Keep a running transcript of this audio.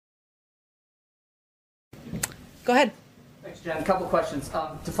Go ahead. Thanks, Jen. A couple questions.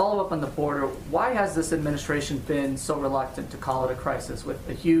 To follow up on the border, why has this administration been so reluctant to call it a crisis with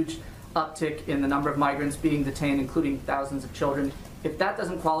a huge uptick in the number of migrants being detained, including thousands of children? If that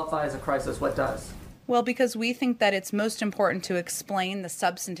doesn't qualify as a crisis, what does? Well, because we think that it's most important to explain the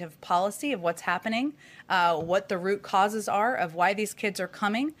substantive policy of what's happening, what the root causes are of why these kids are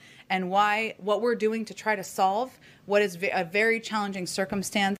coming, and what we're doing to try to solve what is a very challenging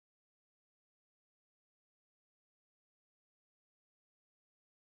circumstance.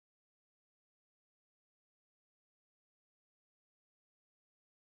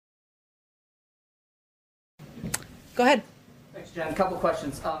 Go ahead. Thanks, Jen. A couple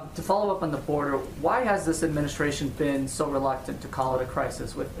questions. To follow up on the border, why has this administration been so reluctant to call it a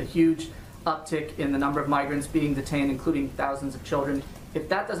crisis with a huge uptick in the number of migrants being detained, including thousands of children? If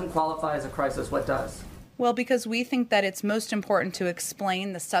that doesn't qualify as a crisis, what does? Well, because we think that it's most important to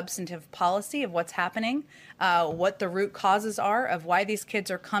explain the substantive policy of what's happening, what the root causes are of why these kids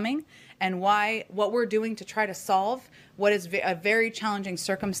are coming, and what we're doing to try to solve what is a very challenging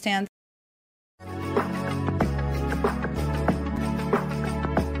circumstance.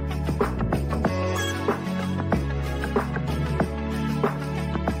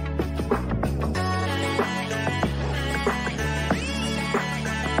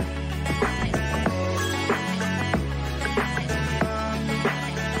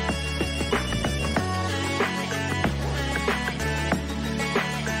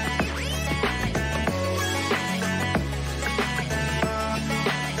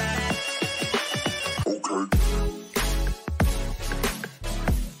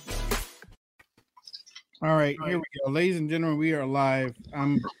 All right, here we go, ladies and gentlemen. We are live.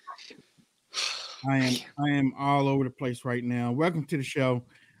 I am all over the place right now. Welcome to the show,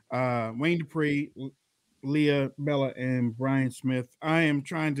 Wayne Dupree, Leah Bella, and Brian Smith. I am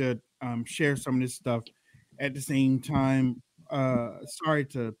trying to share some of this stuff at the same time. Sorry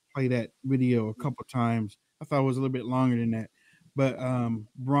to play that video a couple times. I thought it was a little bit longer than that, but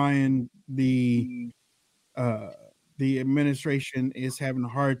Brian, the administration is having a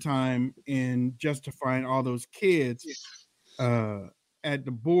hard time in justifying all those kids at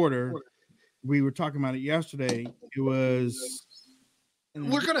the border. We were talking about it yesterday. It was.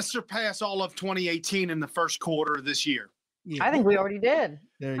 We're going to surpass all of 2018 in the first quarter of this year. Yeah. I think we already did.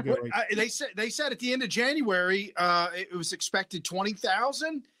 There you go. They said at the end of January, it was expected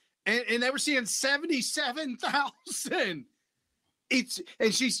 20,000, and they were seeing 77,000.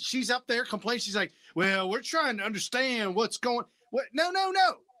 And she's up there complaining. She's like, well, we're trying to understand what's going. What? No.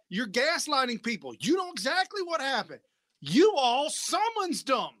 You're gaslighting people. You know exactly what happened. You all summonsed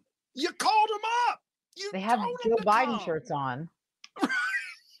them. You called them up. They have Joe Biden shirts on.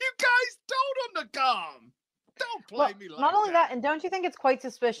 You guys told them to come. Don't play me like that. Not only that, and don't you think it's quite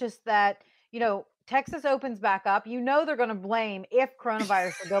suspicious that, Texas opens back up? They're going to blame, if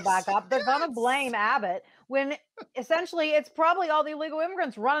coronavirus will go back up, they're going to blame Abbott, when essentially it's probably all the illegal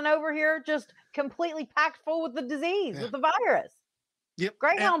immigrants running over here just completely packed full with the disease, with the virus. Yep.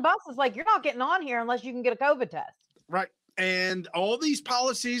 Greyhound bus is like, you're not getting on here unless you can get a COVID test. Right. And all these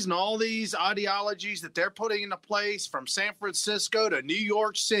policies and all these ideologies that they're putting into place from San Francisco to New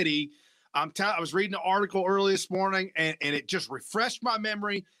York City, I was reading an article early this morning, and it just refreshed my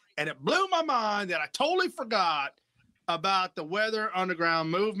memory, and it blew my mind that I totally forgot about the Weather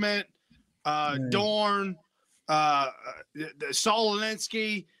Underground movement, Dorn, Saul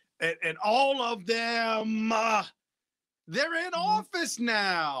Alinsky, and all of them. They're in office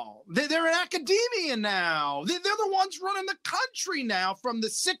now. They're in academia now. They're the ones running the country now from the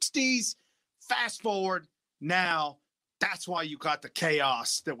 60s. Fast forward now. That's why you got the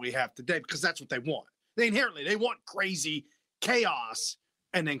chaos that we have today, because that's what they want. They want crazy chaos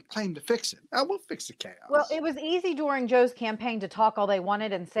and then claim to fix it. We'll fix the chaos. Well, it was easy during Joe's campaign to talk all they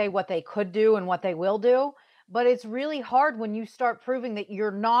wanted and say what they could do and what they will do. But it's really hard when you start proving that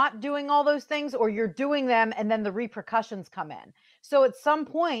you're not doing all those things, or you're doing them and then the repercussions come in. So at some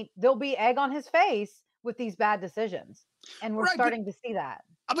point, there'll be egg on his face with these bad decisions. And we're starting to see that.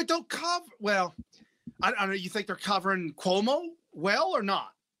 But don't cover. Well, I don't know. You think they're covering Cuomo well or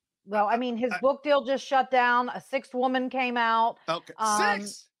not? Well, I mean, his book deal just shut down. A sixth woman came out. Okay.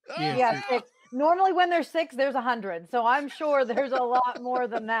 6? Yeah, 6. Normally when there's 6, there's 100. So I'm sure there's a lot more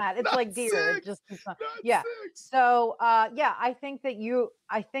than that. It's like deer. It just yeah. 6. So I think that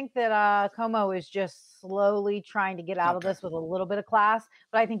Cuomo is just slowly trying to get out of this with a little bit of class,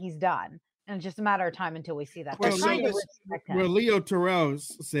 but I think he's done. And it's just a matter of time until we see that. Well, Leo Terrell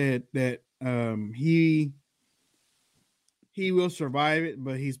said that he will survive it,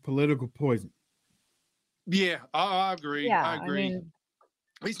 but he's political poison. Yeah, I agree. Yeah, I agree. I mean,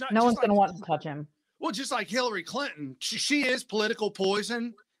 no one's going to want to touch him. Well, just like Hillary Clinton, she is political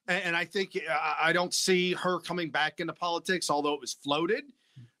poison. And I think I don't see her coming back into politics, although it was floated.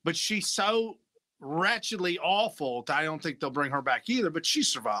 But she's so wretchedly awful that I don't think they'll bring her back either. But she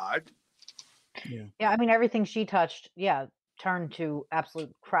survived. Yeah, I mean, everything she touched, turned to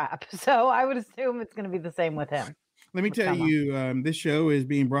absolute crap. So I would assume it's going to be the same with him. Let me tell you, this show is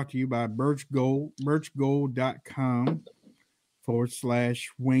being brought to you by Birch Gold,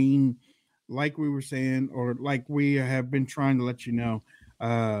 birchgold.com/Wayne. Like we were saying, or like we have been trying to let you know,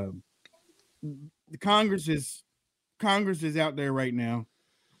 the Congress is out there right now.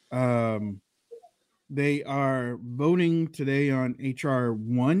 They are voting today on HR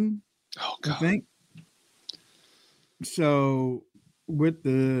 1. Oh, God. I think. So with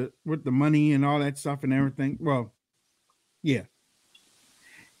the money and all that stuff and everything, well, yeah,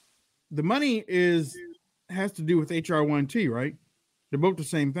 the money has to do with HR 1T, right? They're both the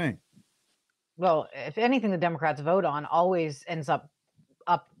same thing. Well, if anything the Democrats vote on always ends up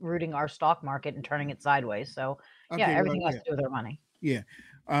uprooting our stock market and turning it sideways. So everything has to do with their money. Yeah.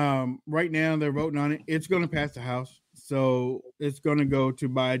 Right now they're voting on it. It's going to pass the House. So it's going to go to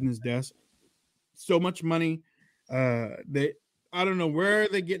Biden's desk. So much money. I don't know where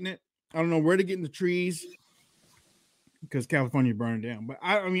they're getting it. I don't know where they're getting the trees because California burned down. But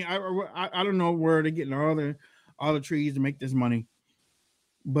I don't know where they're getting all the trees to make this money.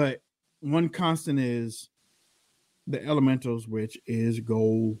 But one constant is the elementals, which is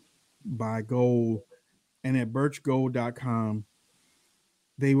gold, buy gold. And at birchgold.com,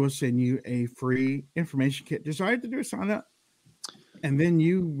 they will send you a free information kit. Just all you have to do is sign up. And then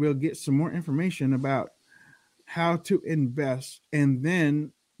you will get some more information about how to invest. And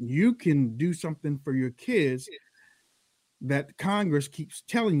then you can do something for your kids that Congress keeps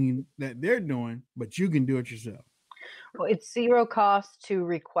telling you that they're doing, but you can do it yourself. Well, it's zero cost to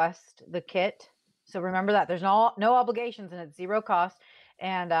request the kit. So remember that there's no obligations and it's zero cost.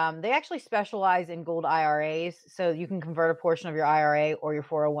 And they actually specialize in gold IRAs. So you can convert a portion of your IRA or your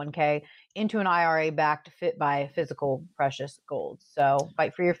 401k into an IRA backed by physical precious gold. So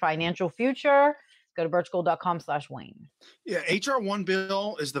fight for your financial future. Go to birchgold.com/Wayne. Yeah, HR 1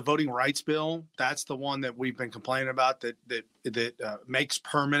 bill is the voting rights bill. That's the one that we've been complaining about that makes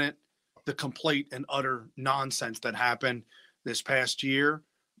permanent the complete and utter nonsense that happened this past year.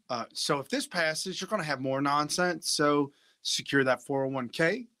 So if this passes, you're going to have more nonsense. So secure that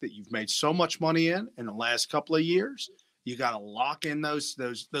 401k that you've made so much money in the last couple of years. You got to lock in those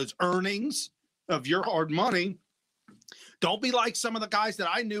earnings of your hard money. Don't be like some of the guys that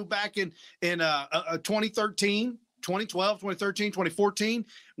I knew back in 2013, 2012, 2013, 2014,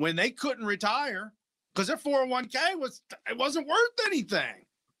 when they couldn't retire because their 401k wasn't worth anything.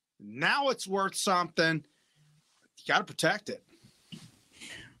 Now it's worth something. You got to protect it.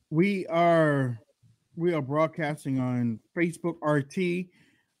 We are broadcasting on Facebook, RT,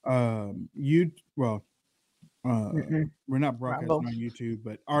 we're not broadcasting on YouTube,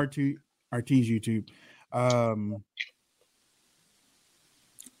 but RT's YouTube.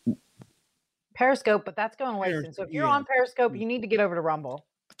 Periscope, but that's going away soon. So if you're on Periscope, you need to get over to Rumble.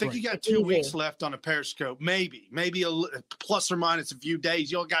 I think you got 2 weeks left on a Periscope, maybe a plus or minus a few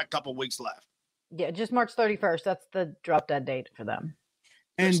days. You'll got a couple weeks left. Yeah, just March 31st. That's the drop dead date for them.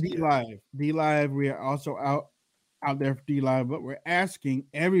 And D-Live, we are also out there for D-Live, but we're asking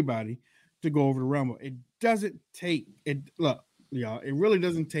everybody to go over to Rumble. It doesn't take it. Look, y'all, it really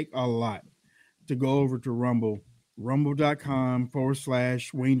doesn't take a lot to go over to Rumble.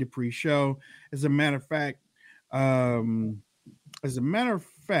 Rumble.com/Wayne Dupree Show. As a matter of fact, I'm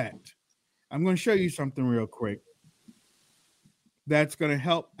going to show you something real quick that's going to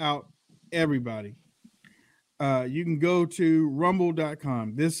help out everybody. You can go to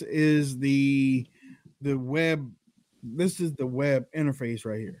rumble.com. This is the web. This is the web interface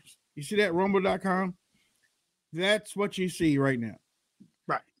right here. You see that rumble.com? That's what you see right now.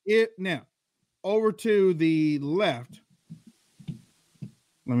 Right. Now, over to the left.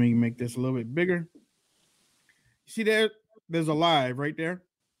 Let me make this a little bit bigger. See there? There's a live right there.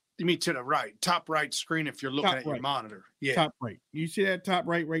 You mean to the right, top right screen if you're looking at your monitor. Yeah. Top right. You see that top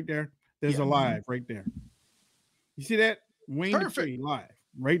right there? There's a live right there. You see that? Wayne Dupree live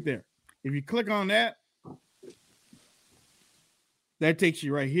right there. If you click on that, that takes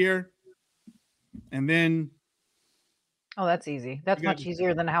you right here. And then that's easy. That's much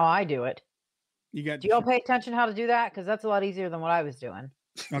easier than how I do it. Do y'all pay attention how to do that? Because that's a lot easier than what I was doing.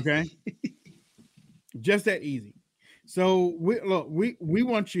 Okay. Just that easy. So we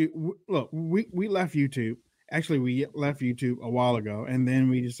want you. Look, we left YouTube. Actually, we left YouTube a while ago, and then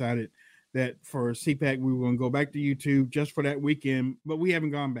we decided that for CPAC we were going to go back to YouTube just for that weekend. But we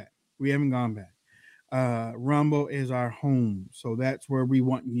haven't gone back. Rumble is our home, so that's where we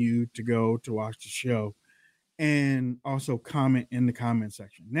want you to go to watch the show, and also comment in the comment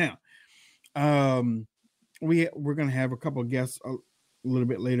section. Now, we're gonna have a couple of guests a little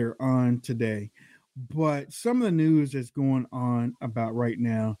bit later on today, but some of the news that's going on about right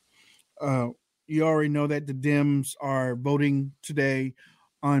now. You already know that the Dems are voting today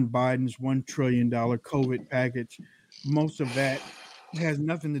on Biden's $1 trillion COVID package. Most of that has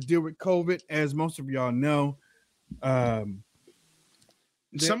nothing to do with COVID, as most of y'all know. Some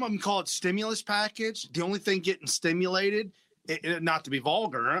of them call it stimulus package. The only thing getting stimulated, not to be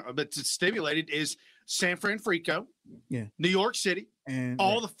vulgar, but it's stimulated, is San Francisco, New York City, and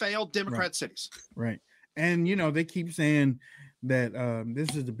all the failed Democrat cities. Right. And, they keep saying that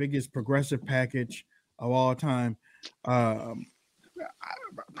this is the biggest progressive package of all time.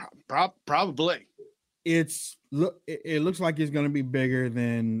 Probably. It looks like it's going to be bigger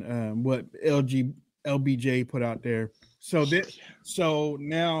than what LBJ put out there. So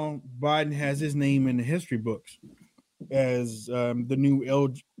now Biden has his name in the history books as the new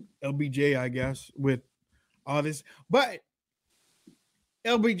LBJ, I guess, with all this. But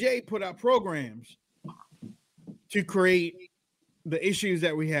LBJ put out programs to create the issues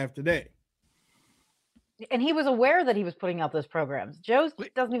that we have today. And he was aware that he was putting out those programs. Joe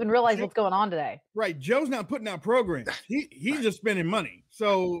doesn't even realize what's going on today. Right. Joe's not putting out programs. He's just spending money.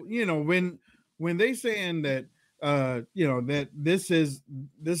 So, when they saying that, that this is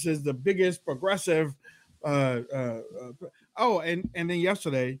the biggest progressive, and then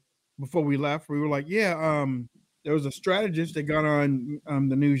yesterday before we left, we were like, there was a strategist that got on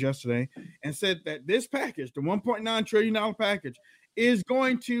the news yesterday and said that this package, the $1.9 trillion package, is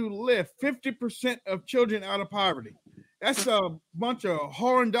going to lift 50% of children out of poverty. That's a bunch of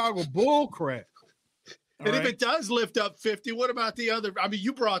horndoggle bull crap. And if it does lift up 50, what about the other? I mean,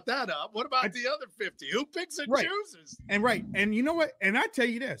 you brought that up. What about the other 50? Who picks and chooses? And you know what? And I tell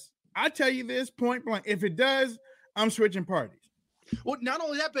you this point blank. If it does, I'm switching parties. Well, not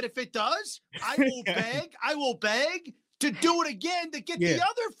only that, but if it does, I will beg to do it again to get the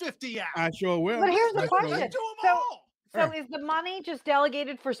other 50 out. I sure will. But here's the question. Do them all. So is the money just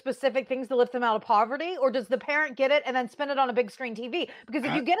delegated for specific things to lift them out of poverty, or does the parent get it and then spend it on a big screen TV? Because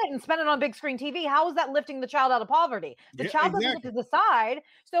if you get it and spend it on a big screen TV, how is that lifting the child out of poverty? The child doesn't get to decide.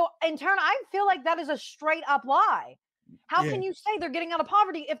 So in turn, I feel like that is a straight up lie. How can you say they're getting out of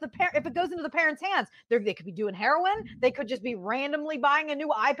poverty if it goes into the parents' hands? They could be doing heroin. They could just be randomly buying a new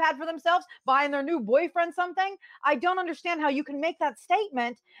iPad for themselves, buying their new boyfriend something. I don't understand how you can make that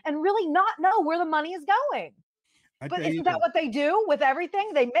statement and really not know where the money is going. But isn't that what they do with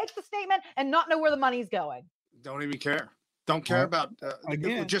everything? They make the statement and not know where the money's going. Don't even care. Don't care about,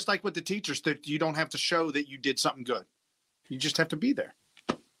 again, just like with the teachers, that you don't have to show that you did something good. You just have to be there.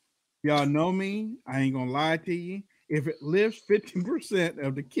 Y'all know me. I ain't going to lie to you. If it lifts 50%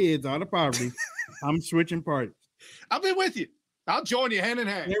 of the kids out of poverty, I'm switching parties. I'll be with you. I'll join you hand in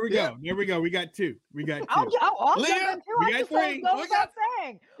hand. There we go. There we go. We got two. I'll Leah, jump in too. we got three.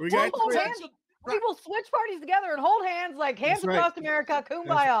 We got three. People switch parties together and hold hands like hands across America,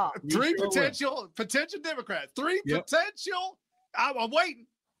 kumbaya. Three potential Democrats. Three potential. I'm waiting.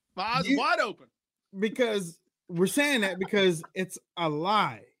 My eyes are wide open. Because we're saying that because it's a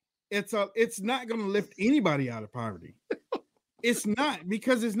lie. It's not going to lift anybody out of poverty. It's not,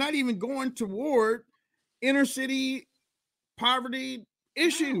 because it's not even going toward inner city poverty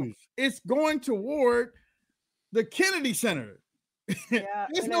issues. It's going toward the Kennedy Center.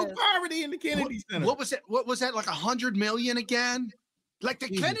 There's no poverty in the Kennedy Center. What was it? What was that? Like 100 million again? Like the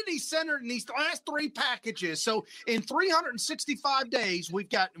Kennedy Center in these last three packages. So in 365 days, we've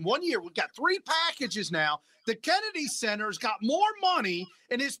got 1 year, we've got three packages now. The Kennedy Center's got more money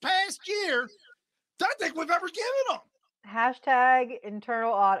in this past year than I think we've ever given them. Hashtag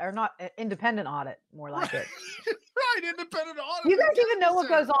internal audit, or not independent audit, more like it. Right, independent audit. You guys even know what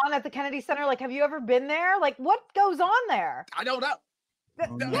goes on at the Kennedy Center? Like, have you ever been there? Like, what goes on there? I don't know. Yeah,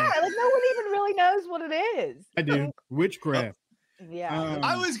 like no one even really knows what it is. I do. Witchcraft. Yeah.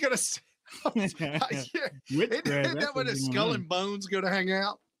 I was gonna say isn't that where the skull and bones go to hang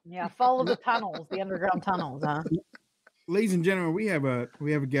out? Yeah, follow the tunnels, the underground tunnels, huh? Ladies and gentlemen, we have a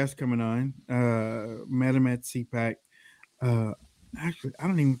guest coming on. Met him at CPAC. Actually, I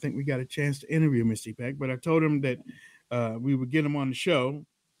don't even think we got a chance to interview Miss CPAC, but I told him that we would get him on the show.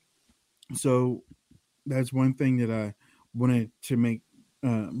 So that's one thing that I wanted to make.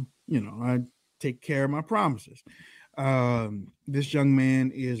 I take care of my promises. This young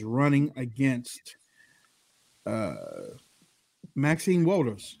man is running against Maxine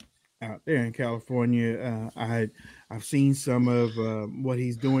Waters out there in California. I I've seen some of what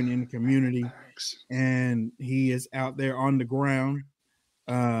he's doing in the community, and he is out there on the ground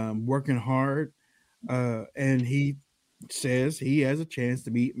working hard. And he says he has a chance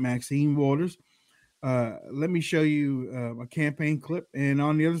to beat Maxine Waters. Let me show you a campaign clip, and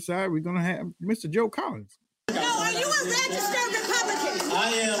on the other side, we're going to have Mr. Joe Collins. No, are you a registered Republican? I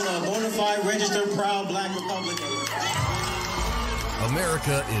am a bona fide, registered, proud Black Republican.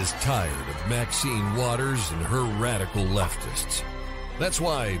 America is tired of Maxine Waters and her radical leftists. That's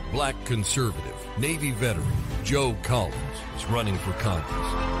why Black conservative, Navy veteran Joe Collins is running for Congress.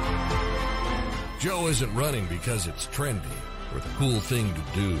 Joe isn't running because it's trendy or the cool thing to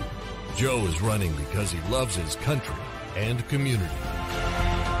do. Joe is running because he loves his country and community.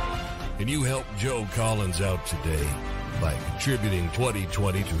 Can you help Joe Collins out today by contributing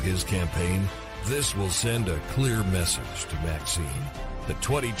 2020 to his campaign? This will send a clear message to Maxine that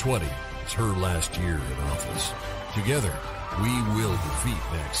 2020 is her last year in office. Together, we will defeat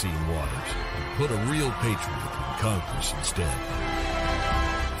Maxine Waters and put a real patriot in Congress instead.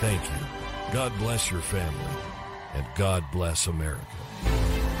 Thank you. God bless your family, and God bless America.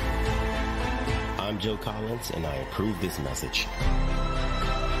 I'm Joe Collins, and I approve this message.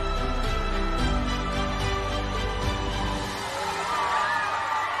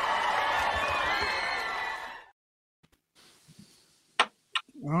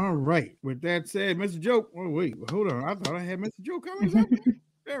 All right. With that said, Mr. Joe. Oh, wait. Hold on. I thought I had Mr. Joe Collins up there.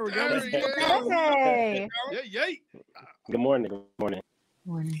 There we go. There he is. Hey. Yeah. Good morning. Good morning.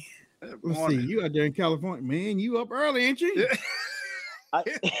 Morning. Let's see. You out there in California, man. You up early, ain't you?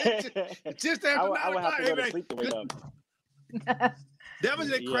 Just after 9 I would have o'clock. to go to sleep to wake up. That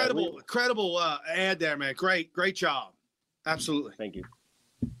was an incredible ad there, man. Great job. Absolutely. Thank you.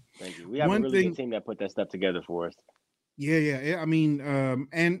 We have a really good team that put that stuff together for us. Yeah. I mean,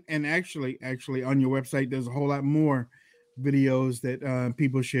 and actually on your website, there's a whole lot more videos that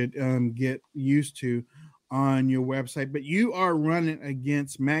people should get used to on your website. But you are running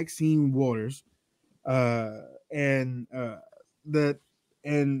against Maxine Waters, and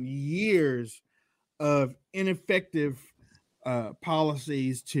years of ineffective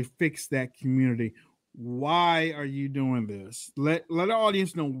policies to fix that community. Why are you doing this? Let our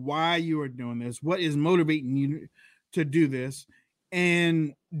audience know why you are doing this. What is motivating you to do this?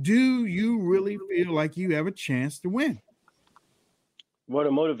 And do you really feel like you have a chance to win? Well,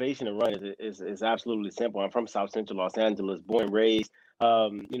 the motivation to run is absolutely simple. I'm from South Central Los Angeles, born and raised.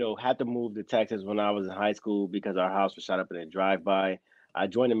 Had to move to Texas when I was in high school because our house was shot up in a drive-by. I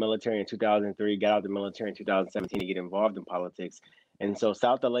joined the military in 2003, got out of the military in 2017 to get involved in politics. And so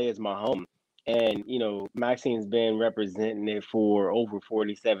South LA is my home. And, Maxine's been representing it for over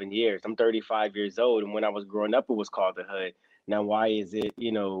 47 years. I'm 35 years old. And when I was growing up, it was called the Hood. Now, why is it,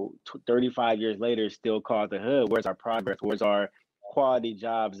 35 years later, still called the Hood? Where's our progress? Where's our quality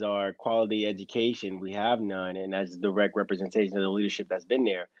jobs, our quality education? We have none. And that's direct representation of the leadership that's been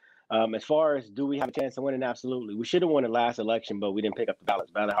there. As far as do we have a chance to win it? Absolutely. We should have won the last election, but we didn't pick up the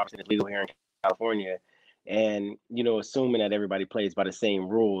ballots. Ballot harvesting is legal here in California. And, assuming that everybody plays by the same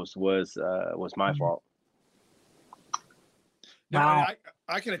rules was my fault. Wow.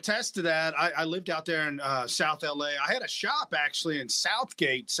 I can attest to that. I lived out there in South LA. I had a shop actually in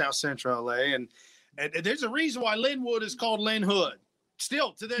Southgate, South Central LA. And there's a reason why Linwood is called Lynn Hood.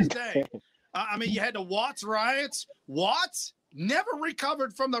 Still to this day. You had the Watts riots. Watts never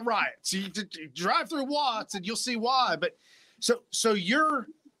recovered from the riots. You drive through Watts and you'll see why. But so you're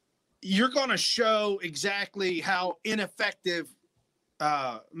going to show exactly how ineffective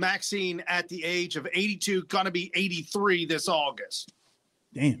Maxine at the age of 82, going to be 83 this August.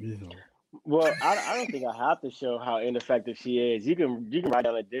 Damn. Well, I don't think I have to show how ineffective she is. You can write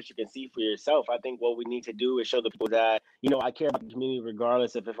down the district and see for yourself. I think what we need to do is show the people that, I care about the community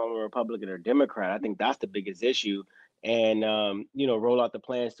regardless if I'm a Republican or Democrat. I think that's the biggest issue. And, roll out the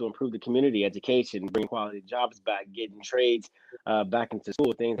plans to improve the community education, bring quality jobs back, getting trades back into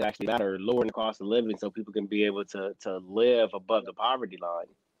school, things that actually matter, lowering the cost of living so people can be able to live above the poverty line.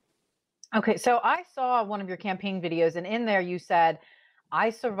 Okay, so I saw one of your campaign videos, and in there you said, I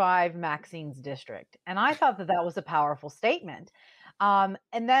survived Maxine's district. And I thought that was a powerful statement. And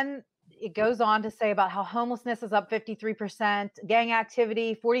then it goes on to say about how homelessness is up 53%, gang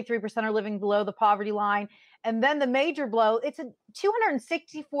activity, 43% are living below the poverty line. And then the major blow, it's a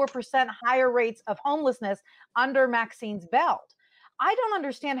 264% higher rates of homelessness under Maxine's belt. I don't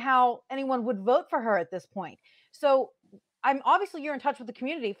understand how anyone would vote for her at this point. So obviously you're in touch with the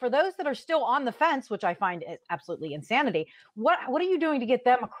community. For those that are still on the fence, which I find is absolutely insanity, what are you doing to get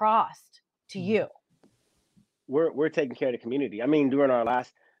them across to you? We're taking care of the community. During our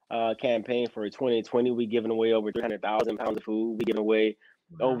last campaign for 2020. We giving away over 300,000 pounds of food. We giving away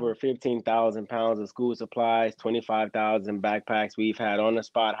over 15,000 pounds of school supplies, 25,000 backpacks. We've had on the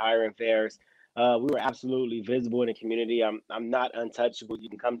spot hiring fairs. We were absolutely visible in the community. I'm not untouchable. You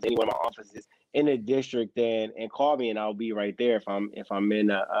can come to any one of my offices in the district and call me, and I'll be right there if I'm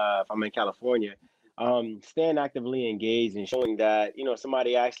in California. Staying actively engaged and showing that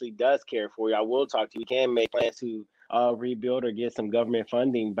somebody actually does care for you. I will talk to you. We can make plans to rebuild or get some government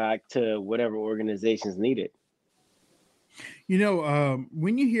funding back to whatever organizations need it.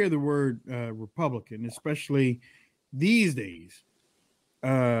 When you hear the word Republican, especially these days,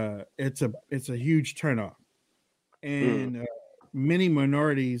 it's a huge turnoff, and many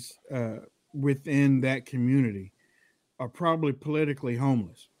minorities within that community are probably politically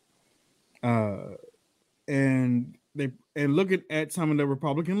homeless. And looking at some of the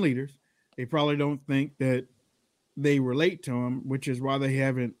Republican leaders, they probably don't think that they relate to them, which is why they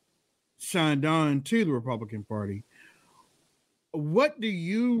haven't signed on to the Republican Party. What do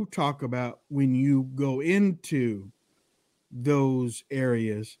you talk about when you go into those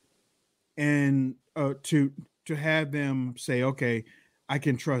areas and to have them say, okay, I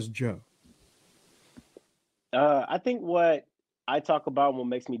can trust Joe? I think what I talk about, what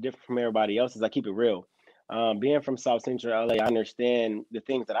makes me different from everybody else, is I keep it real. Being from South Central LA, I understand the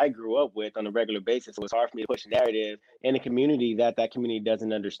things that I grew up with on a regular basis. So it's hard for me to push a narrative in a community that community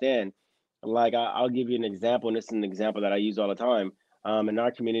doesn't understand. Like I'll give you an example, and this is an example that I use all the time. In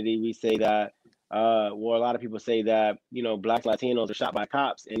our community, we say that, a lot of people say that, Black Latinos are shot by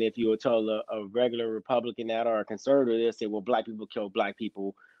cops. And if you would tell a regular Republican that or a conservative, they'll say, well, Black people kill Black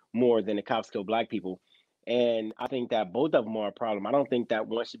people more than the cops kill Black people. And I think that both of them are a problem. I don't think that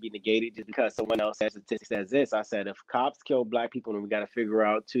one should be negated just because someone else has statistics says this. I said, if cops kill Black people, then we got to figure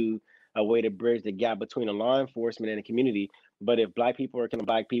out a way to bridge the gap between the law enforcement and the community. But if Black people are killing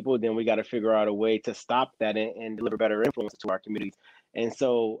Black people, then we got to figure out a way to stop that and deliver better influence to our communities. And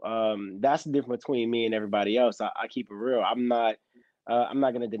so that's the difference between me and everybody else. I keep it real. I'm not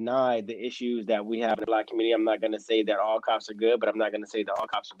going to deny the issues that we have in the Black community. I'm not going to say that all cops are good, but I'm not going to say that all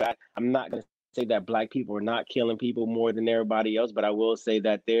cops are bad. I'm not going to say that Black people are not killing people more than everybody else, but I will say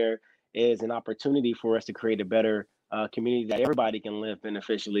that there is an opportunity for us to create a better community that everybody can live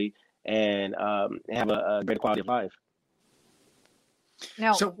beneficially and have a great quality of life.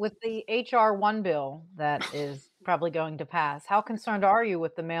 Now, with the HR 1 bill that is probably going to pass, how concerned are you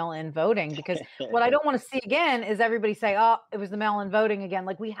with the mail-in voting? Because what I don't want to see again is everybody say, oh, it was the mail-in voting again.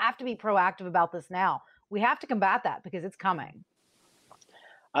 Like, we have to be proactive about this now. We have to combat that because it's coming.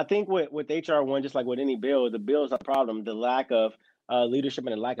 I think with HR 1, just like with any bill, the bill is a problem. The lack of leadership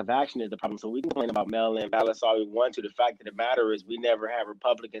and the lack of action is the problem. So we can complain about mail-in ballots all we want to. The fact of the matter is we never have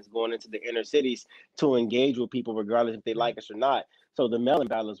Republicans going into the inner cities to engage with people, regardless if they like us or not. So the mail-in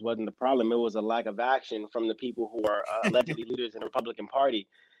ballots wasn't the problem. It was a lack of action from the people who are allegedly leaders in the Republican Party.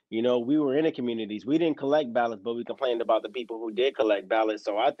 We were in the communities. We didn't collect ballots, but we complained about the people who did collect ballots.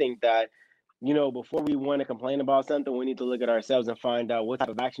 So I think that before we want to complain about something, we need to look at ourselves and find out what type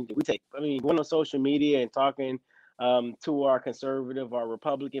of action do we take. I mean, going on social media and talking to our conservative, our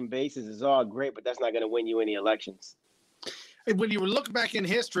Republican bases is all great, but that's not going to win you any elections. Hey, when you look back in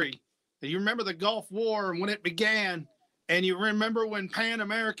history, you remember the Gulf War and when it began, and you remember when Pan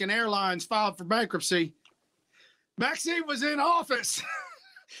American Airlines filed for bankruptcy, Maxine was in office.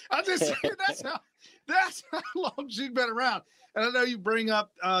 That's how long she's been around. And I know you bring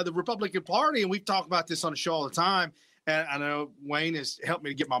up the Republican Party, and we've talked about this on the show all the time. And I know Wayne has helped me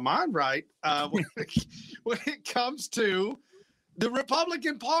to get my mind right when it comes to the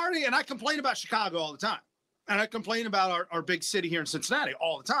Republican Party. And I complain about Chicago all the time. And I complain about our big city here in Cincinnati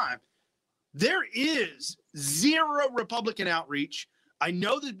all the time. There is zero Republican outreach. I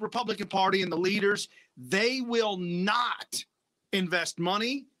know the Republican Party and the leaders, they will not invest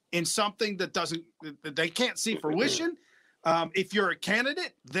money in something that they can't see fruition. If you're a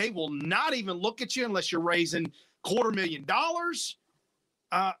candidate, they will not even look at you unless you're raising $250,000.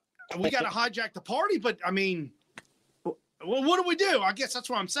 We got to hijack the party, but I mean, well, what do we do? I guess that's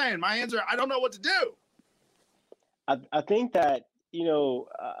what I'm saying. My answer, I don't know what to do. I think that,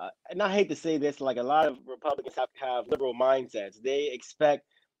 and I hate to say this, like a lot of Republicans have liberal mindsets. They expect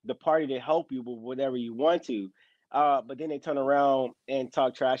the party to help you with whatever you want to. But then they turn around and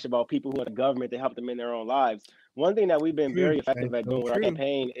talk trash about people who are in the government to help them in their own lives. One thing that we've been very effective at doing with our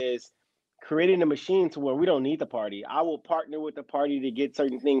campaign is creating a machine to where we don't need the party. I will partner with the party to get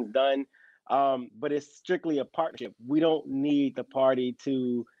certain things done, but it's strictly a partnership. We don't need the party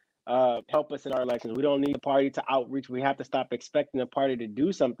to help us in our elections. We don't need the party to outreach. We have to stop expecting the party to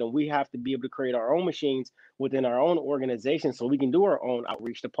do something. We have to be able to create our own machines within our own organization so we can do our own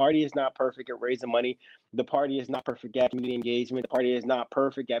outreach. The party is not perfect at raising money. The party is not perfect at community engagement. The party is not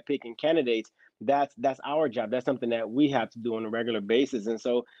perfect at picking candidates. That's our job. That's something that we have to do on a regular basis. And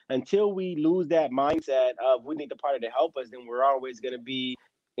so until we lose that mindset of we need the party to help us, then we're always going to be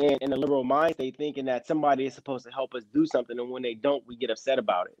in a liberal mind state thinking that somebody is supposed to help us do something. And when they don't, we get upset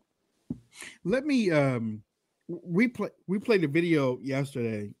about it. Let me we played a video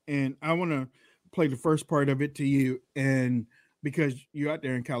yesterday, and I want to play the first part of it to you, and because you're out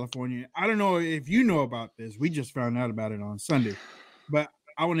there in California. I don't know if you know about this. We just found out about it on Sunday, but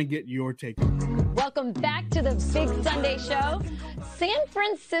I want to get your take on it. Welcome back to the Big Sunday Show. San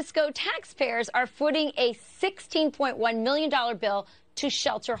Francisco taxpayers are footing a $16.1 million bill to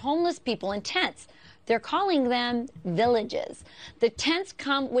shelter homeless people in tents. They're calling them villages. The tents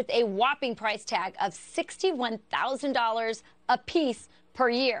come with a whopping price tag of $61,000 a piece per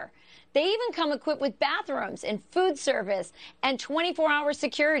year. They even come equipped with bathrooms and food service and 24-hour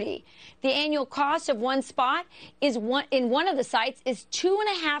security. The annual cost of one spot in one of the sites is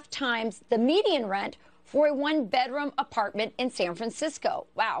 2.5 times the median rent for a one-bedroom apartment in San Francisco.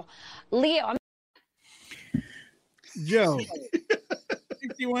 Wow. Leo. Joe,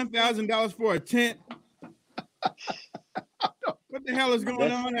 $61,000 for a tent. What the hell is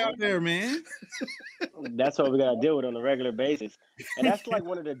going on out there, man? That's what we got to deal with on a regular basis. And that's like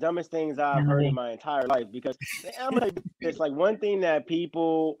one of the dumbest things I've heard in my entire life, because it's like one thing that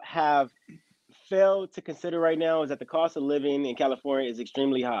people have failed to consider right now is that the cost of living in California is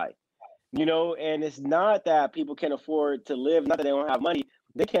extremely high. You know, and it's not that people can't afford to live, not that they don't have money.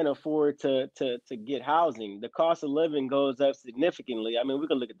 They can't afford to get housing. The cost of living goes up significantly. I mean, we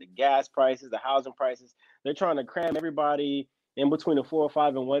can look at the gas prices, the housing prices. They're trying to cram everybody in between the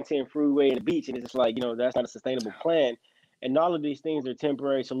 405 and 110 freeway and the beach. And it's just like, you know, that's not a sustainable plan. And all of these things are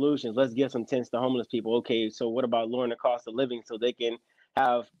temporary solutions. Let's give some tents to homeless people. Okay, so what about lowering the cost of living so they can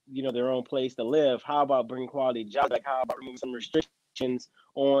have, you know, their own place to live? How about bringing quality jobs? Like, how about removing some restrictions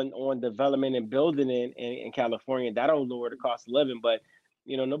on development and building in California? That'll lower the cost of living. But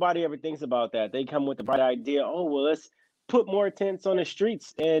you know, nobody ever thinks about that. They come with the bright idea, oh, well, let's put more tents on the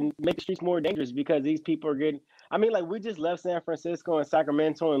streets and make the streets more dangerous because these people are getting, I mean, like we just left San Francisco and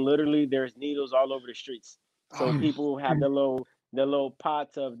Sacramento and literally there's needles all over the streets. So people have their little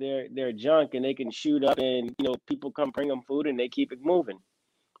pots of their junk and they can shoot up and, you know, people come bring them food and they keep it moving.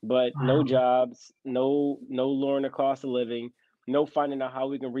 But no jobs, no lowering the cost of living, no finding out how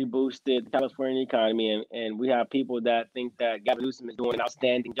we can reboost the California economy, and we have people that think that Gavin Newsom is doing an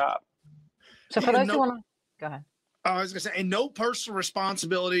outstanding job. So for those who want to go ahead. I was gonna say, and no personal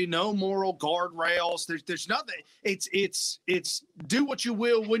responsibility, no moral guardrails. There's nothing. It's do what you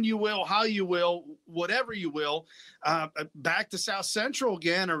will, when you will, how you will, whatever you will. Back to South Central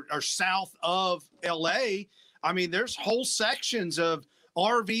again, or south of LA. I mean, there's whole sections of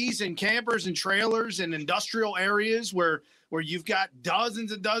RVs and campers and trailers and industrial areas where you've got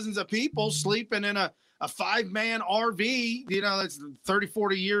dozens and dozens of people sleeping in a 5-man RV, you know, that's 30,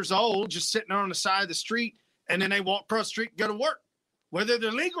 40 years old, just sitting on the side of the street. And then they walk across the street and go to work, whether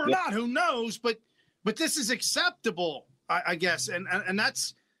they're legal or not, who knows? But this is acceptable, I guess. And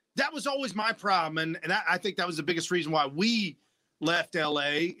that was always my problem. And I think that was the biggest reason why we left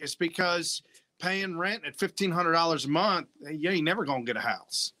LA, is because paying rent at $1,500 a month, you ain't never going to get a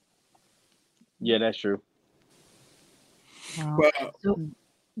house. Yeah, that's true. Well,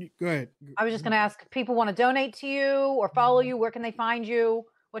 go ahead. I was just going to ask, people want to donate to you or follow you, where can they find you?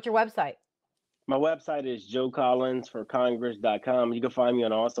 What's your website? My website is joecollinsforcongress.com. You can find me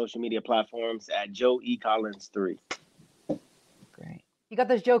on all social media platforms at Joe E. Collins 3. Great. You got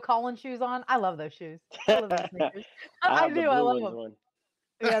those Joe Collins shoes on? I love those shoes. I love those sneakers. I do. I love them. One.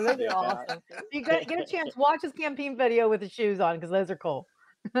 Yeah, those are awesome. You get a chance, watch his campaign video with the shoes on, because those are cool.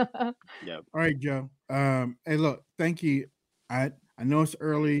 Yep. All right, Joe. Hey, look, thank you. I know it's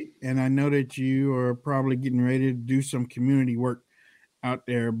early, and I know that you are probably getting ready to do some community work out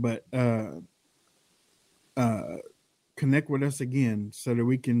there, but connect with us again so that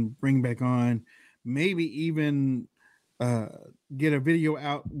we can bring back on, maybe even get a video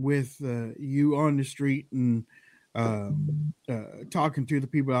out with you on the street and talking to the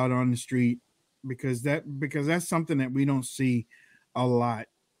people out on the street, because that's something that we don't see a lot,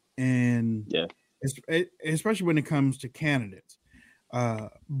 and yeah, especially when it comes to candidates.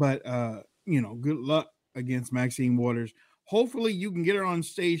 But you know, good luck against Maxine Waters. Hopefully you can get her on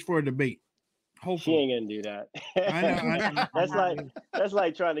stage for a debate. She Hopefully. ain't gonna do that. I know. That's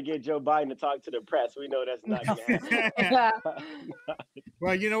like trying to get Joe Biden to talk to the press. We know that's not gonna happen.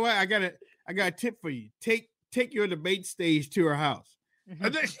 Well, you know what? I got a tip for you. Take your debate stage to her house.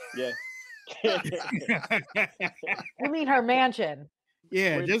 Yeah. You mean her mansion?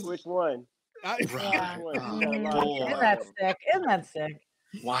 Yeah, which one? Yeah. Which one? Isn't that sick? Isn't that sick?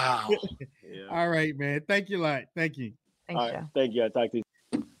 Wow. Yeah. All right, man. Thank you a lot. Thank you. Thanks, All right. Joe. Thank you. I'll talk to you.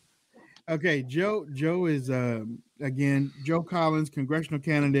 Okay, Joe is again Joe Collins, congressional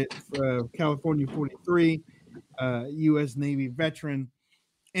candidate for California 43, U.S. Navy veteran,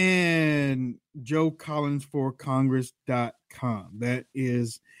 and Joe Collins for Congress.com. That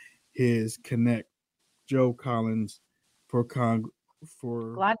is his connect. Joe Collins for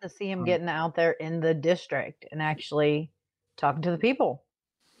Glad to see him getting out there in the district and actually talking to the people.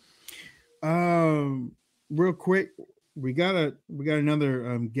 Real quick, we got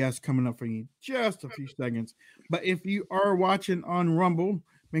another guest coming up for you in just a few seconds. But if you are watching on Rumble,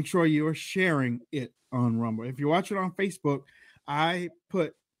 make sure you are sharing it on Rumble. If you're watching on Facebook, I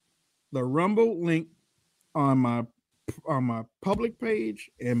put the Rumble link on my public page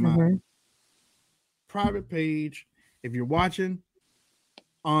and my private page. If you're watching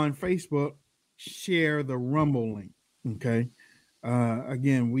on Facebook, share the Rumble link. Okay.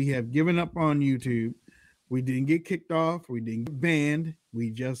 Again, we have given up on YouTube. We didn't get kicked off. We didn't get banned. We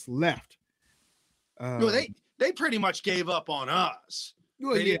just left. No, they pretty much gave up on us.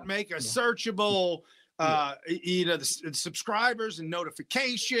 Well, They yeah. didn't make a searchable, the subscribers and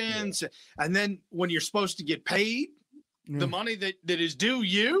notifications. And then when you're supposed to get paid, the money that is due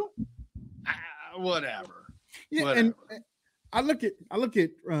you, whatever. Yeah, Whatever. and I look at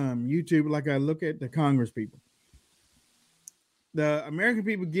YouTube like I look at the Congress people. The American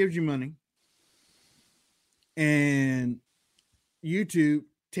people gives you money, and YouTube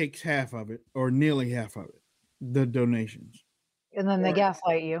takes half of it or nearly half of it, the donations. And then they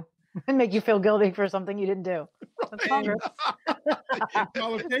gaslight you and make you feel guilty for something you didn't do. That's Congress.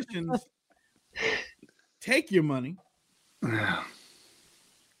 Politicians take your money,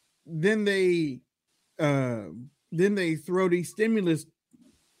 then they throw these stimulus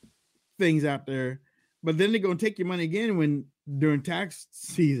things out there, but then they're gonna take your money again when during tax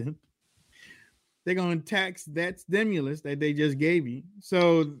season. They're gonna tax that stimulus that they just gave you,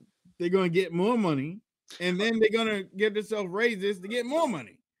 so they're gonna get more money, and then they're gonna give themselves raises to get more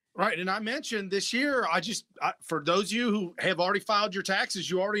money. Right. And I mentioned this year, for those of you who have already filed your taxes,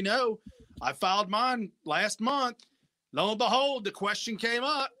 you already know I filed mine last month. Lo and behold, the question came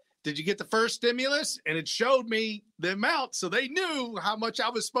up, did you get the first stimulus? And it showed me the amount. So they knew how much I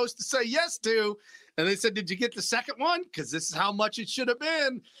was supposed to say yes to. And they said, did you get the second one? Because this is how much it should have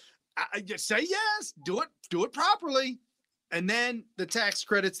been. I just say yes, do it properly. And then the tax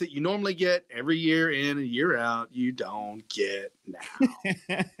credits that you normally get every year in and year out, you don't get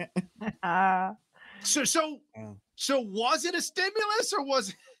now. So was it a stimulus or was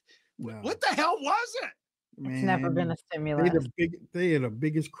it? No. What the hell was it? It's never been a stimulus. They are the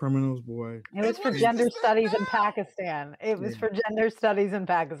biggest criminals, boy. It was for gender studies in Pakistan. It was for gender studies in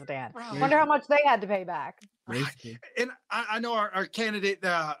Pakistan. Right. Wonder how much they had to pay back. And I know our candidate,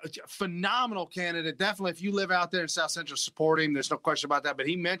 phenomenal candidate. Definitely, if you live out there in South Central, support him. There's no question about that. But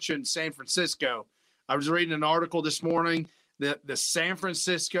he mentioned San Francisco. I was reading an article this morning that the San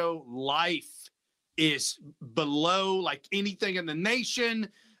Francisco life is below like anything in the nation.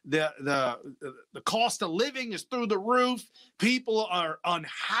 The cost of living is through the roof. People are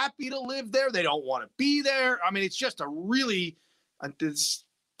unhappy to live there. They don't want to be there. I mean, it's just a really this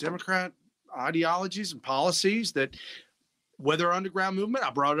Democrat ideologies and policies that Weather Underground movement.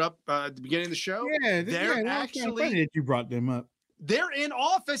 I brought it up at the beginning of the show. Yeah, they're actually funny that you brought them up. They're in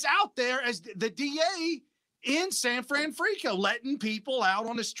office out there as the DA in San Francisco, letting people out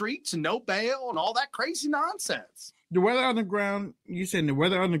on the streets and no bail and all that crazy nonsense. The Weather Underground, you said the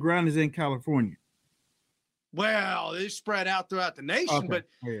Weather Underground is in California. Well, it's spread out throughout the nation, but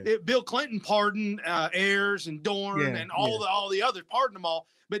Bill Clinton pardoned Ayers and Dorn and all the others, pardoned them all.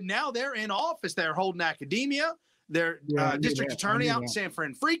 But now they're in office. They're holding academia. They're district attorney out in San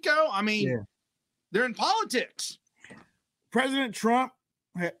Francisco. I mean, they're in politics. President Trump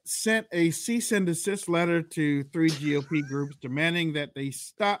sent a cease and desist letter to 3 GOP groups demanding that they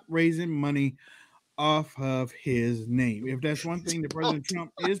stop raising money off of his name. If that's one thing that President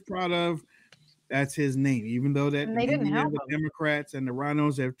Trump is proud of, that's his name. Even though that the Democrats and the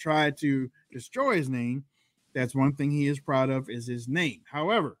Rhinos have tried to destroy his name, that's one thing he is proud of is his name.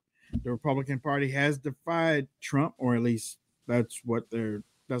 However, the Republican Party has defied Trump, or at least that's what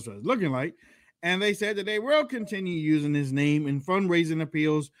it's looking like, and they said that they will continue using his name in fundraising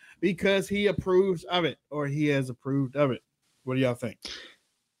appeals because he approves of it, or he has approved of it. What do y'all think?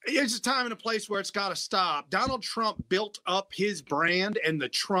 It's a time and a place where it's got to stop. Donald Trump built up his brand and the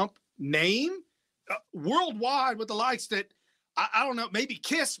Trump name worldwide with the likes that, I don't know, maybe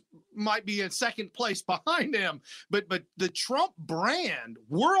Kiss might be in second place behind him, but the Trump brand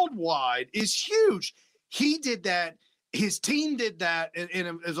worldwide is huge. He did that. His team did that, and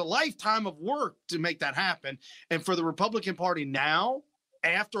it was a lifetime of work to make that happen. And for the Republican Party now,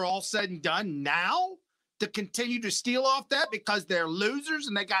 after all said and done, now to continue to steal off that because they're losers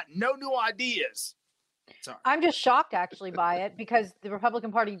and they got no new ideas. Sorry. I'm just shocked actually by it because the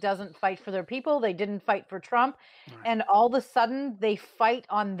Republican Party doesn't fight for their people. They didn't fight for Trump. Right. And all of a sudden they fight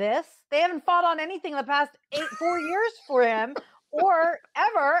on this. They haven't fought on anything the past 4 years for him or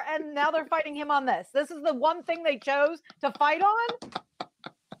ever. And now they're fighting him on this. This is the one thing they chose to fight on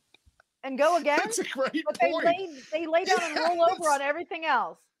and go against. That's a great but point. They lay down and roll over on everything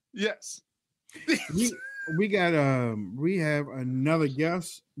else. Yes. we have another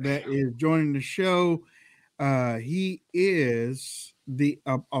guest that is joining the show. He is the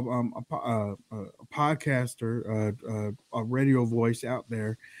a podcaster, a radio voice out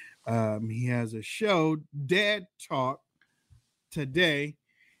there. He has a show, Dad Talk Today.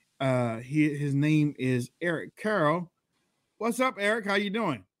 His name is Eric Carroll. What's up, Eric? How you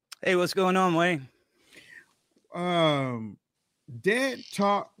doing? Hey, what's going on, Wayne? Dad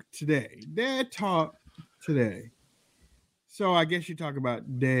Talk Today. Dad Talk Today. So I guess you talk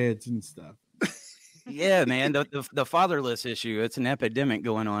about dads and stuff. Yeah, man, the fatherless issue, it's an epidemic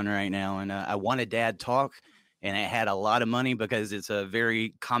going on right now. And I wanted Dad Talk, and it had a lot of money because it's a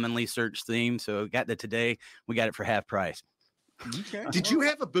very commonly searched theme. So got that today. We got it for half price. Okay. Did you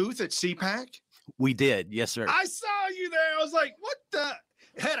have a booth at CPAC? We did. Yes, sir. I saw you there. I was like, what the?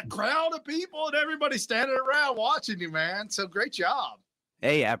 Had a crowd of people and everybody standing around watching you, man. So great job.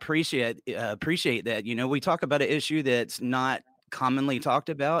 Hey, I appreciate that. You know, we talk about an issue that's not commonly talked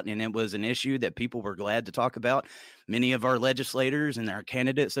about, and it was an issue that people were glad to talk about. Many of our legislators and our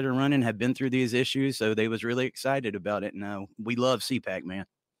candidates that are running have been through these issues, so they was really excited about it. And we love CPAC, man.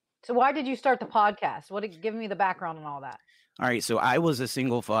 So why did you start the podcast? Give me the background and all that. All right, so I was a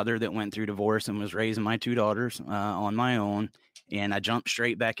single father that went through divorce and was raising my two daughters on my own, and I jumped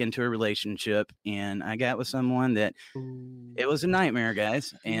straight back into a relationship, and I got with someone that it was a nightmare,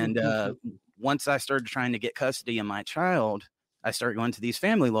 guys. And once I started trying to get custody of my child, I started going to these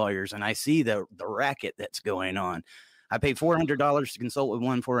family lawyers, and I see the racket that's going on. I paid $400 to consult with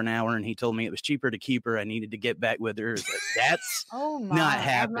one for an hour, and he told me it was cheaper to keep her. I needed to get back with her. That's not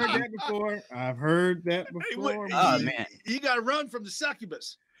happening. I've heard that before. Oh, man. You got to run from the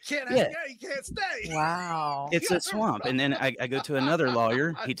succubus. You can't stay. Wow. It's a swamp. And then I go to another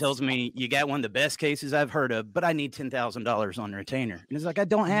lawyer. He tells me, you got one of the best cases I've heard of, but I need $10,000 on retainer. And it's like, I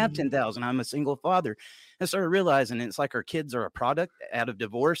don't have $10,000. I'm a single father. I started realizing it's like our kids are a product out of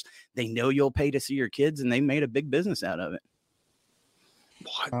divorce. They know you'll pay to see your kids, and they made a big business out of it.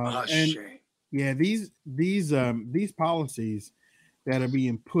 What a shame. Yeah, these policies that are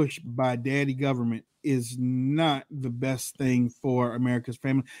being pushed by daddy government is not the best thing for America's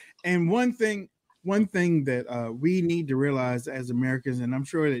family. And one thing that we need to realize as Americans, and I'm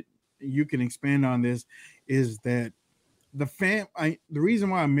sure that you can expand on this, is that the reason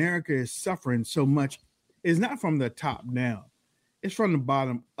why America is suffering so much is not from the top down. It's from the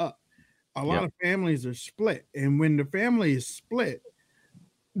bottom up. A lot of families are split. And when the family is split,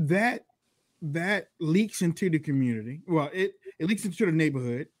 that leaks into the community. Well, it leaks into the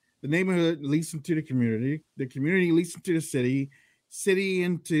neighborhood. The neighborhood leaks into the community leaks into the city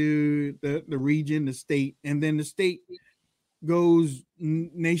into the region, the state, and then the state goes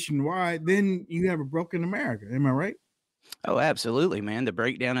nationwide. Then you have a broken America. Am I right? Oh, absolutely, man. The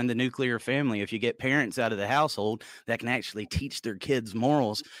breakdown in the nuclear family. If you get parents out of the household that can actually teach their kids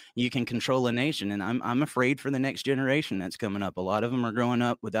morals, you can control a nation. And I'm afraid for the next generation that's coming up. A lot of them are growing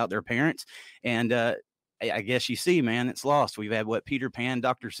up without their parents. And I guess you see, man, it's lost. We've had Peter Pan,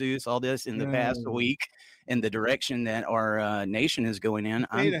 Dr. Seuss, all this in the past week, and the direction that our nation is going in.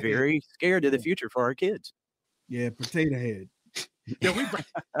 I'm very scared of the future for our kids. Yeah, potato head. Yeah,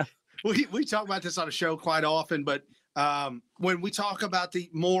 we talk about this on the show quite often, but when we talk about the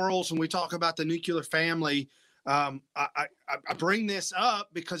morals and we talk about the nuclear family, I bring this up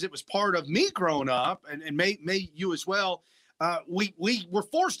because it was part of me growing up, and may you as well. We were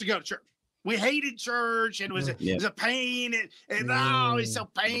forced to go to church. We hated church, and it was a pain, and it's so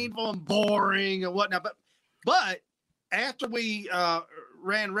painful and boring and whatnot. But after we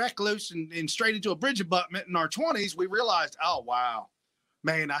ran recluse and straight into a bridge abutment in our 20s, we realized, oh wow,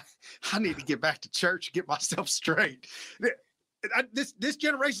 man, I need to get back to church and get myself straight. This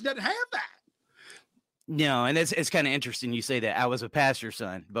generation doesn't have that. No, and it's kind of interesting you say that. I was a pastor's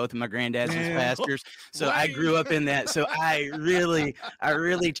son. Both of my granddads was pastors, so I grew up in that. So I really,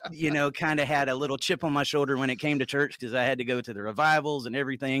 kind of had a little chip on my shoulder when it came to church, because I had to go to the revivals and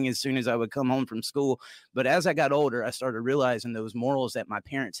everything as soon as I would come home from school. But as I got older, I started realizing those morals that my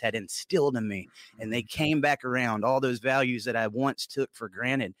parents had instilled in me, and they came back around, all those values that I once took for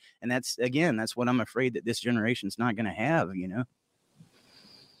granted. And that's what I'm afraid that this generation's not going to have,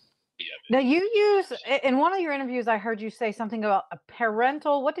 Now, you use, in one of your interviews, I heard you say something about a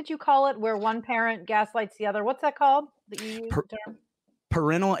parental, what did you call it, where one parent gaslights the other? What's that called? That you use the term?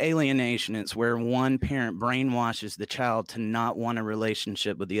 Parental alienation. It's where one parent brainwashes the child to not want a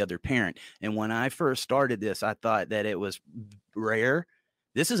relationship with the other parent. And when I first started this, I thought that it was rare.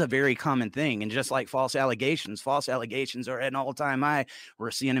 This is a very common thing. And just like false allegations are at an all-time high. We're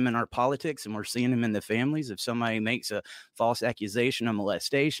seeing them in our politics, and we're seeing them in the families. If somebody makes a false accusation of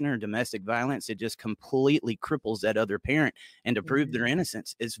molestation or domestic violence, it just completely cripples that other parent. And to prove their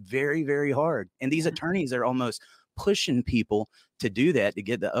innocence is very, very hard. And these attorneys are almost pushing people to do that to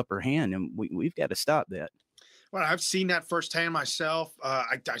get the upper hand. And we've got to stop that. Well, I've seen that firsthand myself.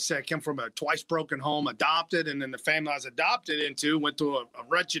 I said I came from a twice broken home, adopted, and then the family I was adopted into went to a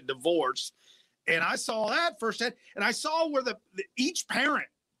wretched divorce. And I saw that firsthand. And I saw where each parent,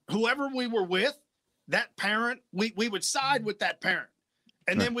 whoever we were with, that parent, we would side with that parent.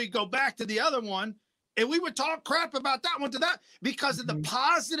 And then we go back to the other one, and we would talk crap about that one to that because of the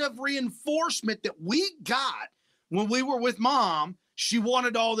positive reinforcement that we got when we were with mom. She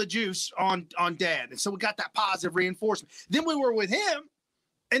wanted all the juice on dad. And so we got that positive reinforcement. Then we were with him,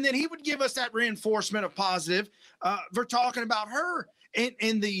 and then he would give us that reinforcement of positive for talking about her.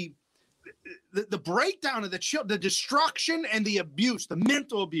 And the breakdown of the destruction and the abuse, the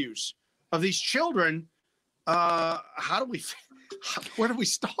mental abuse of these children. Where do we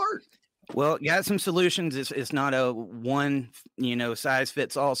start? Well, got some solutions. It's not a one, size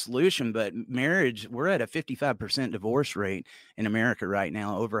fits all solution, but marriage, we're at a 55% divorce rate in America right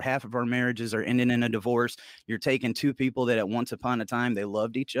now. Over half of our marriages are ending in a divorce. You're taking two people that at once upon a time, they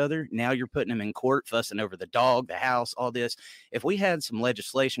loved each other. Now you're putting them in court, fussing over the dog, the house, all this. If we had some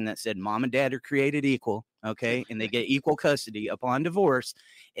legislation that said mom and dad are created equal, okay, and they get equal custody upon divorce,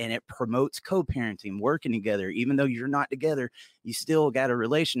 and it promotes co-parenting, working together, even though you're not together, you still got a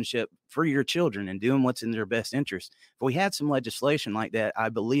relationship for your children and doing what's in their best interest. If we had some legislation like that, I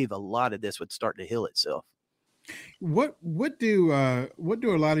believe a lot of this would start to heal itself. What do a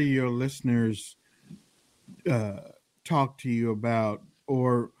lot of your listeners talk to you about,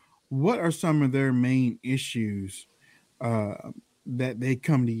 or what are some of their main issues that they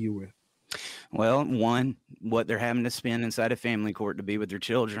come to you with? Well, one, what they're having to spend inside a family court to be with their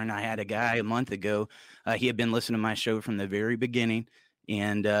children. I had a guy a month ago. He had been listening to my show from the very beginning,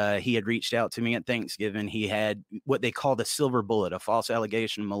 and he had reached out to me at Thanksgiving. He had what they call the silver bullet, a false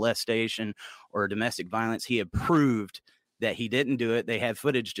allegation of molestation or domestic violence. He had proved that he didn't do it. They had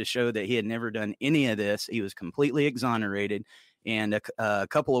footage to show that he had never done any of this. He was completely exonerated. And a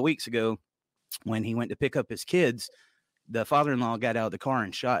couple of weeks ago, when he went to pick up his kids, the father-in-law got out of the car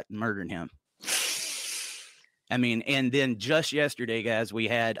and shot and murdered him. I mean, and then just yesterday, guys, we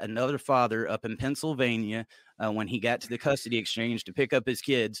had another father up in Pennsylvania when he got to the custody exchange to pick up his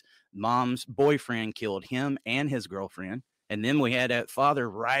kids. Mom's boyfriend killed him and his girlfriend. And then we had a father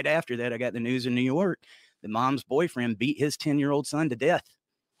right after that. I got the news in New York. The mom's boyfriend beat his 10-year-old son to death.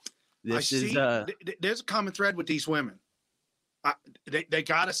 There's a common thread with these women. They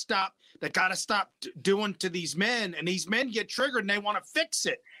got to stop. They got to stop doing to these men, and these men get triggered and they want to fix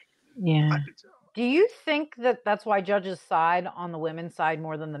it. Yeah. Do you think that that's why judges side on the women's side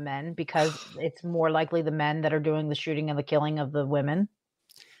more than the men, because it's more likely the men that are doing the shooting and the killing of the women?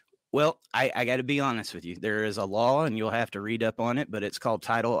 Well, I got to be honest with you. There is a law, and you'll have to read up on it, but it's called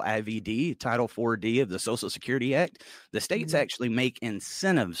Title IVD, Title 4D of the Social Security Act. The states actually make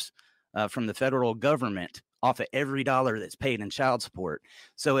incentives from the federal government off of every dollar that's paid in child support.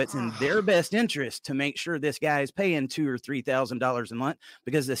 So it's in their best interest to make sure this guy is paying $2,000 or $3,000 a month,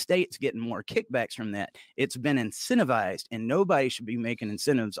 because the state's getting more kickbacks from that. It's been incentivized, and nobody should be making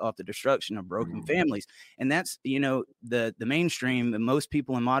incentives off the destruction of broken families. And that's, the mainstream, and most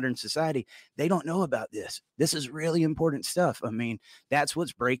people in modern society, they don't know about this. This is really important stuff. I mean, that's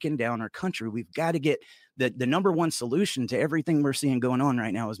what's breaking down our country. We've got to get the number one solution to everything we're seeing going on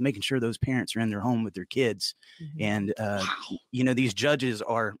right now is making sure those parents are in their home with their kids. And, these judges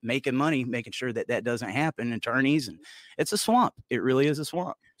are making money, making sure that that doesn't happen, attorneys, and it's a swamp. It really is a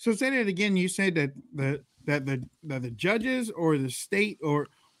swamp. So say that again. You said that that the judges or the state or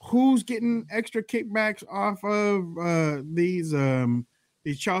who's getting extra kickbacks off of these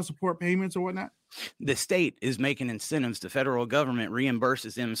child support payments or whatnot? The state is making incentives. The federal government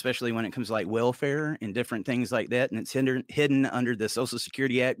reimburses them, especially when it comes to like welfare and different things like that. And it's hidden under the Social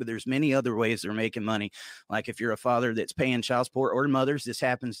Security Act, but there's many other ways they're making money. Like if you're a father that's paying child support, or mothers, this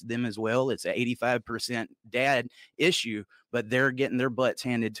happens to them as well. It's an 85% dad issue, but they're getting their butts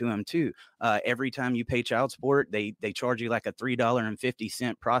handed to them too. Every time you pay child support, they charge you like a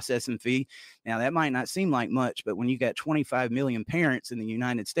 $3.50 processing fee. Now that might not seem like much, but when you got 25 million parents in the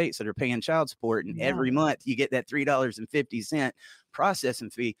United States that are paying child support, and every month you get that $3.50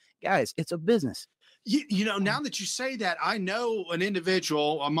 processing fee, guys, it's a business. You know, now that you say that, I know an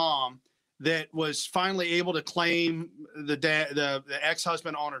individual, a mom, that was finally able to claim the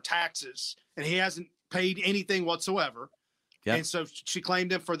ex-husband on her taxes, and he hasn't paid anything whatsoever. Yep. And so she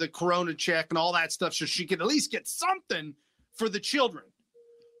claimed him for the Corona check and all that stuff, so she could at least get something for the children.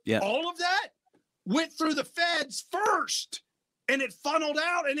 Yeah. All of that went through the feds first, and it funneled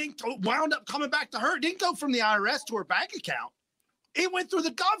out and it wound up coming back to her. It didn't go from the IRS to her bank account. It went through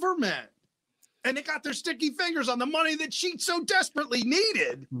the government, and they got their sticky fingers on the money that she so desperately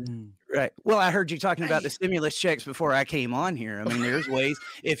needed. Right. Well, I heard you talking about the stimulus checks before I came on here. I mean, there's ways.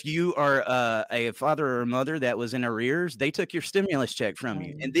 If you are a father or a mother that was in arrears, they took your stimulus check from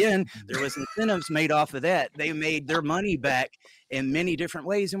you. And then there was incentives made off of that. They made their money back in many different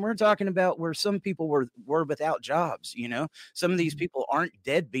ways. And we're talking about where some people were without jobs. You know, some of these people aren't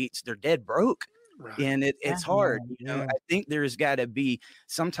deadbeats. They're dead broke. Right. And it's hard. You know, I think there's got to be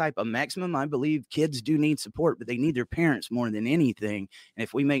some type of maximum. I believe kids do need support, but they need their parents more than anything. And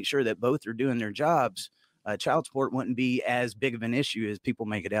if we make sure that both are doing their jobs, child support wouldn't be as big of an issue as people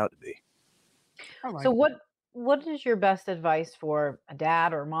make it out to be. So what is your best advice for a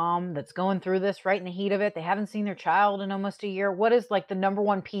dad or mom that's going through this right in the heat of it? They haven't seen their child in almost a year. What is like the number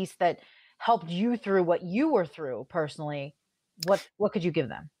one piece that helped you through what you were through personally? What could you give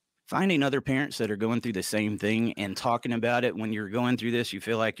them? Finding other parents that are going through the same thing and talking about it. When you're going through this, you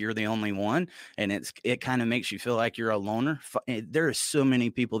feel like you're the only one, and it kind of makes you feel like you're a loner. There are so many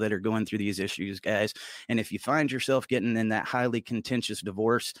people that are going through these issues, guys. And if you find yourself getting in that highly contentious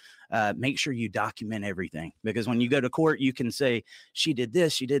divorce, make sure you document everything, because when you go to court, you can say, she did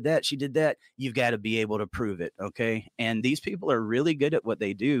this, she did that, she did that. You've got to be able to prove it. Okay. And these people are really good at what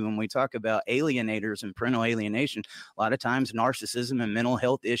they do. When we talk about alienators and parental alienation, a lot of times narcissism and mental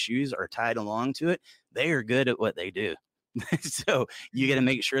health issues are tied along to it. They are good at what they do. So you got to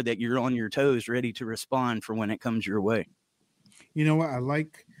make sure that you're on your toes, ready to respond for when it comes your way. You know what? I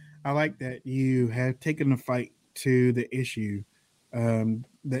like that you have taken the fight to the issue,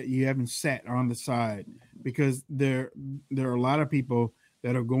 that you haven't sat on the side, because there are a lot of people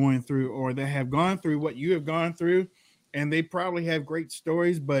that are going through, or that have gone through what you have gone through, and they probably have great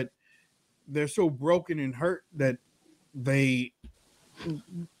stories, but they're so broken and hurt that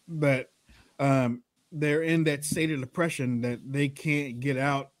they're in that state of depression that they can't get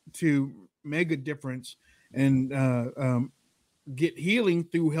out to make a difference and get healing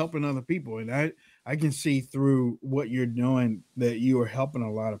through helping other people. And I can see through what you're doing that you are helping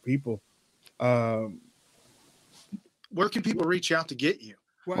a lot of people. Where can people reach out to get you?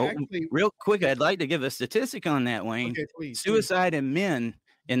 Well, actually, real quick, I'd like to give a statistic on that, Wayne. Okay, please. Suicide in men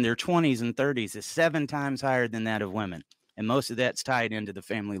in their 20s and 30s is 7 times higher than that of women. And most of that's tied into the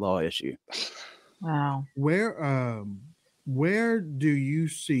family law issue. Wow. Where do you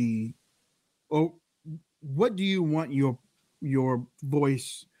see, or what do you want your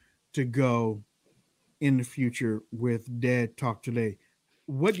voice to go in the future with Dad Talk Today?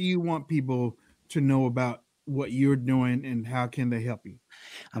 What do you want people to know about what you're doing, and how can they help you?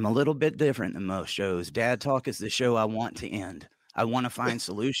 I'm a little bit different than most shows. Dad Talk is the show I want to end. I want to find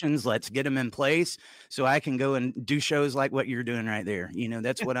solutions. Let's get them in place so I can go and do shows like what you're doing right there. You know,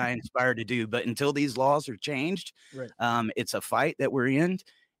 that's what I inspire to do. But until these laws are changed, right. It's a fight that we're in.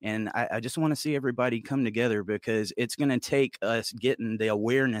 And I just want to see everybody come together, because it's going to take us getting the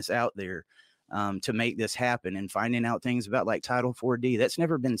awareness out there to make this happen, and finding out things about like Title 4D. That's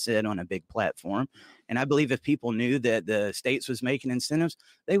never been said on a big platform. And I believe if people knew that the states was making incentives,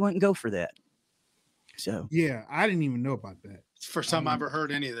 they wouldn't go for that. So, yeah, I didn't even know about that. It's the first time I ever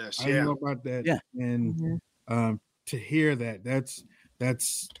heard any of this. I didn't know about that. Yeah. And to hear that's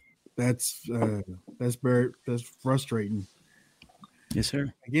frustrating. Yes, sir.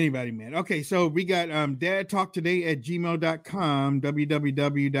 Like anybody, man. Okay, so we got dadtalktoday@gmail.com,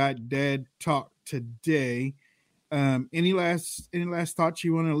 www.dadtalktoday. Any last thoughts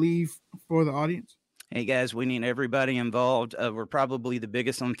you want to leave for the audience? Hey guys, we need everybody involved. We're probably the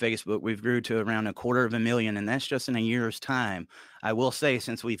biggest on Facebook. We've grew to around 250,000, and that's just in a year's time. I will say,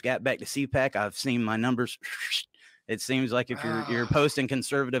 since we've got back to CPAC, I've seen my numbers. It seems like if you're posting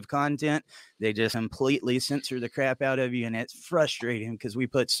conservative content, they just completely censor the crap out of you, and it's frustrating because we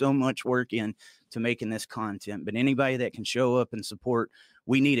put so much work in to making this content. But anybody that can show up and support,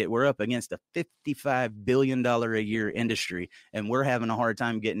 we need it. We're up against a $55 billion a year industry, and we're having a hard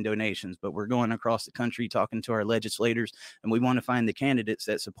time getting donations. But we're going across the country talking to our legislators, and we want to find the candidates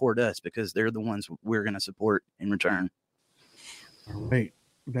that support us because they're the ones we're going to support in return. All right.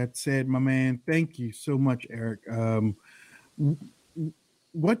 That said, my man, thank you so much, Eric.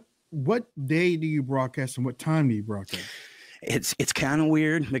 What day do you broadcast and what time do you broadcast? It's kind of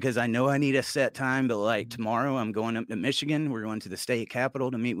weird because I know I need a set time, but like tomorrow I'm going up to Michigan. We're going to the state capitol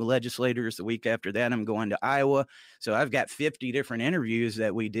to meet with legislators. The week after that, I'm going to Iowa. So I've got 50 different interviews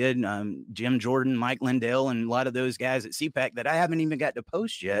that we did. Jim Jordan, Mike Lindell, and a lot of those guys at CPAC that I haven't even got to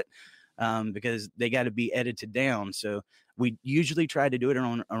post yet because they got to be edited down. So we usually try to do it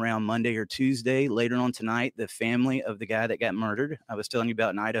around Monday or Tuesday. Later on tonight, the family of the guy that got murdered, I was telling you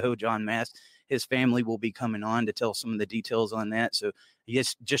about in Idaho, John Mast, his family will be coming on to tell some of the details on that. So you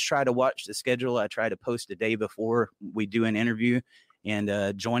just try to watch the schedule. I try to post a day before we do an interview,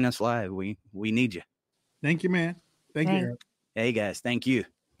 and join us live. We need you. Thank you, man. Thank you, Eric. Hey, guys. Thank you.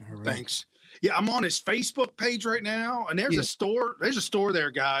 All right. Thanks. Yeah, I'm on his Facebook page right now, and there's a store. There's a store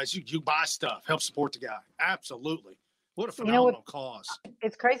there, guys. You buy stuff, help support the guy. Absolutely. What a phenomenal cause.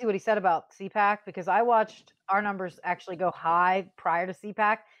 It's crazy what he said about CPAC because I watched our numbers actually go high prior to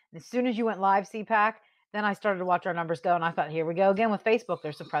CPAC. And as soon as you went live CPAC, then I started to watch our numbers go, and I thought, here we go again with Facebook.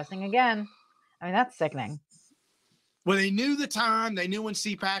 They're suppressing again. I mean, that's sickening. Well, they knew the time. They knew when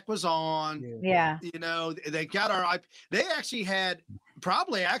CPAC was on. Yeah. You know, they got our IP. They actually had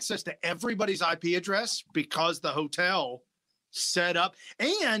probably access to everybody's IP address because the hotel set up.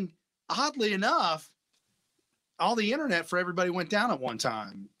 And oddly enough, all the internet for everybody went down at one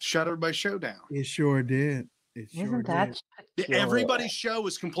time. Shut everybody's show down. It sure did. Isn't that everybody's show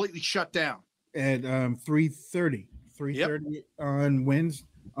was completely shut down at 3:30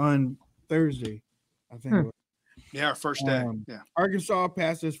 on Thursday, I think. It was. Yeah, our first day. Arkansas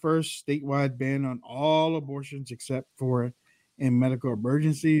passed its first statewide ban on all abortions except for in medical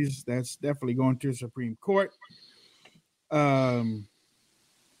emergencies. That's definitely going to the Supreme Court.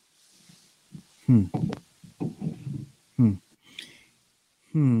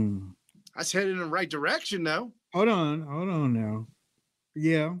 That's headed in the right direction, though. Hold on now.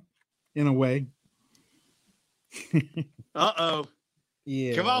 Yeah, in a way. Uh-oh.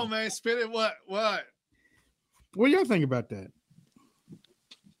 Yeah. Come on, man. Spit it. What? What do y'all think about that?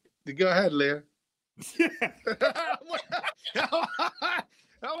 Go ahead, Leah.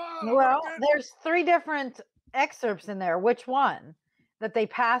 Well, there's 3 different excerpts in there. Which one? That they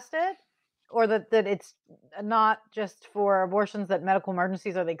passed it? Or that it's not just for abortions, that medical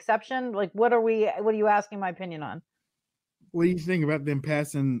emergencies are the exception? Like, what are you asking my opinion on? What do you think about them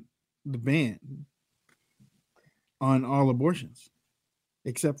passing the ban on all abortions,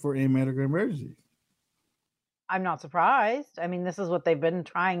 except for in medical emergencies? I'm not surprised. I mean, this is what they've been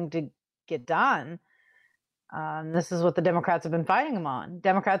trying to get done. This is what the Democrats have been fighting them on.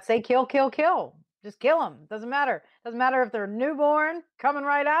 Democrats say kill, kill, kill. Just kill them. Doesn't matter. Doesn't matter if they're newborn, coming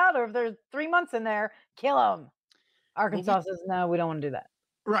right out, or if they're 3 months in there, kill them. Arkansas says, no, we don't want to do that.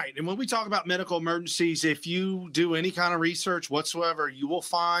 Right. And when we talk about medical emergencies, if you do any kind of research whatsoever, you will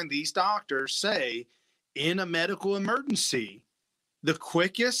find these doctors say in a medical emergency, the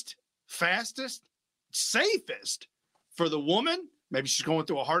quickest, fastest, safest for the woman, maybe she's going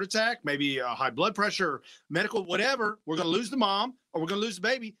through a heart attack, maybe a high blood pressure, medical, whatever, we're going to lose the mom or we're going to lose the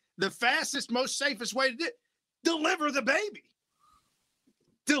baby. The fastest, most safest way to do it, deliver the baby.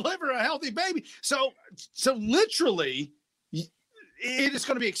 Deliver a healthy baby. So literally, it is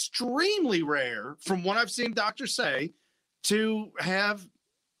going to be extremely rare, from what I've seen doctors say, to have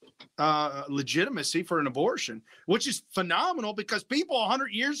legitimacy for an abortion, which is phenomenal because people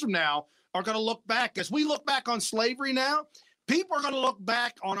 100 years from now are going to look back. As we look back on slavery now, people are going to look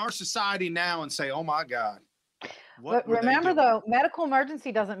back on our society now and say, oh, my God. But remember, though, medical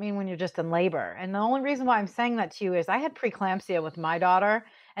emergency doesn't mean when you're just in labor. And the only reason why I'm saying that to you is I had preeclampsia with my daughter,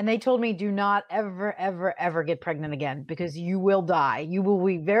 and they told me do not ever, ever, ever get pregnant again because you will die. You will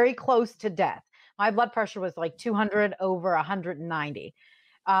be very close to death. My blood pressure was like 200 over 190.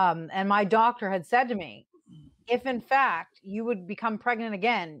 And my doctor had said to me, if in fact you would become pregnant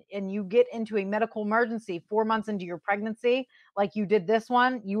again and you get into a medical emergency 4 months into your pregnancy, like you did this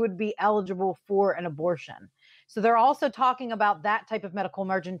one, you would be eligible for an abortion. So they're also talking about that type of medical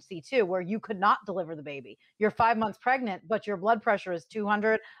emergency too, where you could not deliver the baby. You're 5 months pregnant, but your blood pressure is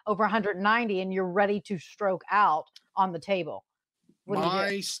 200 over 190 and you're ready to stroke out on the table. What do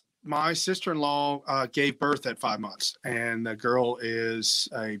you do? My sister-in-law gave birth at 5 months, and the girl is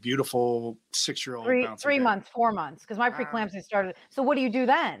a beautiful 6-year-old. 3 months, 4 months, because my preeclampsia started. So what do you do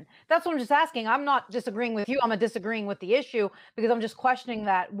then? That's what I'm just asking. I'm not disagreeing with you. I'm disagreeing with the issue because I'm just questioning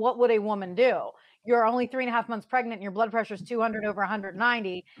that. What would a woman do? You're only 3.5 months pregnant and your blood pressure is 200 over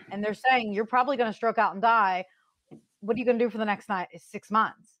 190, and they're saying you're probably going to stroke out and die. What are you going to do for the next 6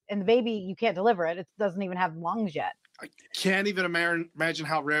 months? And the baby, you can't deliver it. It doesn't even have lungs yet. I can't even imagine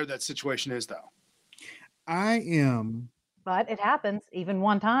how rare that situation is, though. But it happens even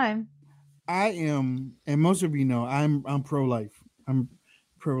one time. I am, and most of you know, I'm pro-life. I'm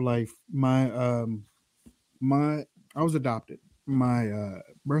pro-life. I was adopted. My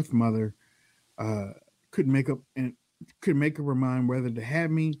birth mother couldn't make up her mind whether to have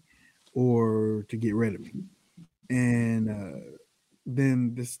me or to get rid of me. And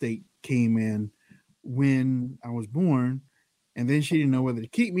then the state came in when I was born, and then she didn't know whether to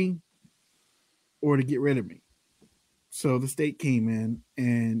keep me or to get rid of me. So the state came in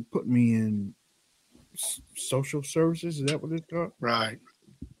and put me in social services. Is that what it's called? Right.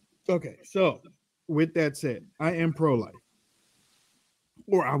 Okay. So with that said, I am pro-life,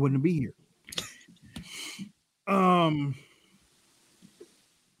 or I wouldn't be here. And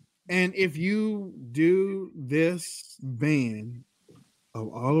if you do this ban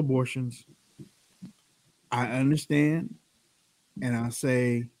of all abortions, I understand, and I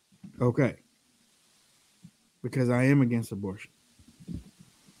say, okay, because I am against abortion.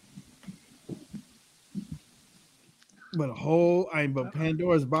 But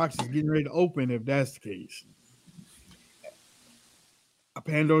Pandora's box is getting ready to open if that's the case. A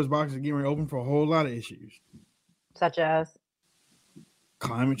Pandora's box is getting ready to open for a whole lot of issues. Such as?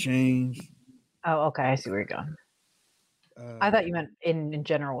 Climate change. Oh, okay. I see where you're going. I thought you meant in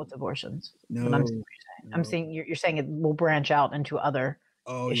general with abortions. No, I'm saying you're saying it will branch out into other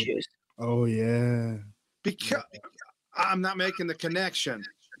issues. Yeah. Oh yeah. Because I'm not making the connection.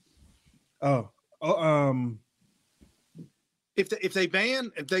 If they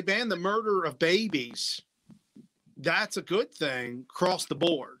ban the murder of babies, that's a good thing across the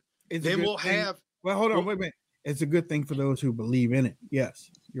board. Then we'll have. Well, hold on, wait a minute. It's a good thing for those who believe in it.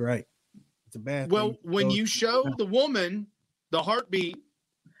 Yes, you're right. It's a bad thing. Well, when you show the woman the heartbeat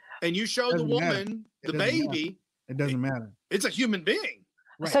and you show the woman the baby, it doesn't matter. It's a human being.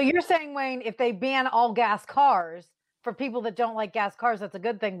 Right. So you're saying, Wayne, if they ban all gas cars, for people that don't like gas cars, that's a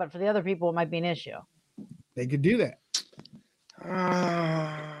good thing, but for the other people, it might be an issue. They could do that.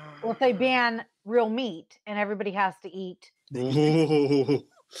 Well, if they ban real meat and everybody has to eat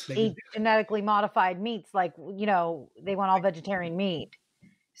genetically modified meats, like, you know, they want all vegetarian meat.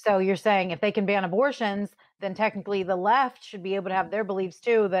 So you're saying if they can ban abortions, then technically the left should be able to have their beliefs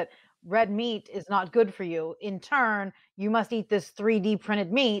too, that red meat is not good for you. In turn, you must eat this 3D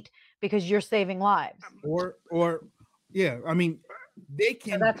printed meat because you're saving lives. Or yeah, I mean, they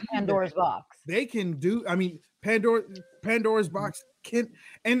can. So that's Pandora's box. They can do. I mean, Pandora's box can,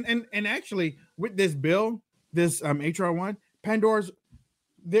 and actually with this bill, this HR 1,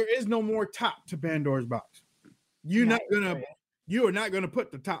 there is no more top to Pandora's box. You are not gonna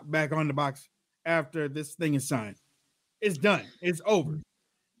put the top back on the box after this thing is signed. It's done. It's over.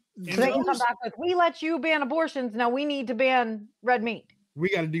 So they can come back with, we let you ban abortions. Now we need to ban red meat. We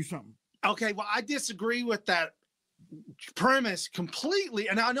got to do something. Okay, well, I disagree with that premise completely.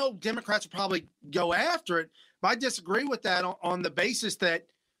 And I know Democrats will probably go after it, but I disagree with that on the basis that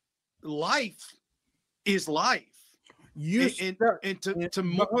life is life. Hold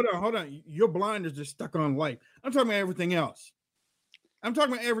on. Your blinders are stuck on life. I'm talking about everything else. I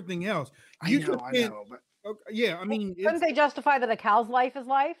know, but okay, yeah, I mean, couldn't they justify that a cow's life is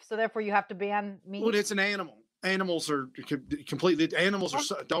life, so therefore you have to ban meat? Well, it's an animal. Animals are completely. Animals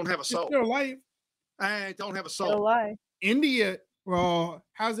don't have a soul. It's still life. Don't have a Still soul. alive. India. Well,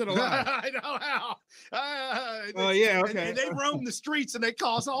 how's it alive? I know how. Oh yeah, okay. And they roam the streets and they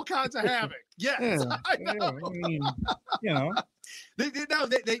cause all kinds of havoc. Yes, I know. Yeah, I mean, you know,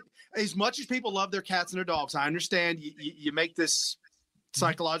 they as much as people love their cats and their dogs, I understand you make this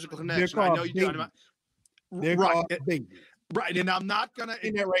psychological connection. I know you do. Right, and I'm not gonna.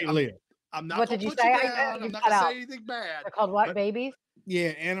 Isn't that right, Leah? I'm not. What did you say? I'm not gonna say anything bad. They're called what? Babies? Yeah,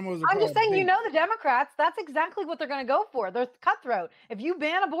 animals. I'm just saying, you know, the Democrats, that's exactly what they're going to go for. They're cutthroat. If you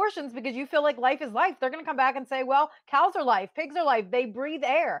ban abortions because you feel like life is life, they're going to come back and say, well, cows are life, pigs are life. They breathe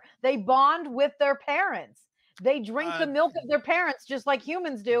air. They bond with their parents. They drink the milk of their parents just like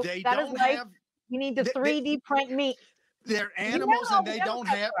humans do. That is life. You need to 3D print meat. They're animals know, and they the don't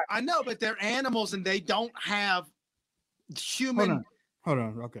Democrats have. are. I know, but they're animals and they don't have human. Hold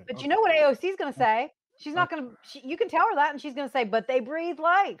on. Okay. But okay. you know what AOC is going to say? She's not going to. You can tell her that, and she's going to say, "But they breathe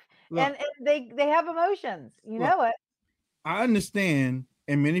life, Look. and they have emotions." You Look. know it. I understand,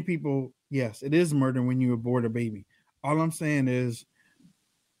 and many people, yes, it is murder when you abort a baby. All I'm saying is,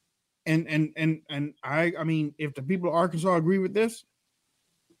 and I mean, if the people of Arkansas agree with this,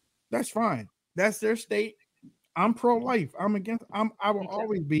 that's fine. That's their state. I'm pro-life. I will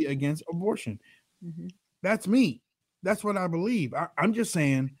always be against abortion. Mm-hmm. That's me. That's what I believe. I'm just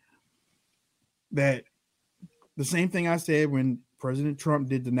saying that the same thing I said when President Trump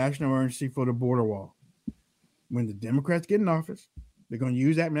did the national emergency for the border wall. When the Democrats get in office, they're going to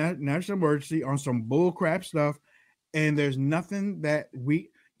use that national emergency on some bull crap stuff. And there's nothing that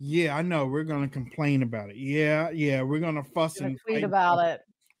I know we're going to complain about it. Yeah, we're going to fuss and tweet about it.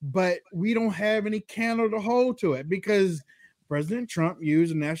 But we don't have any candle to hold to it because President Trump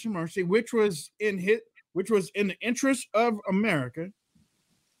used a national emergency, which was in the interest of America,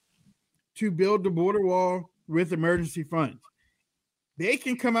 to build the border wall with emergency funds. They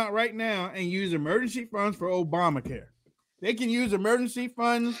can come out right now and use emergency funds for Obamacare. They can use emergency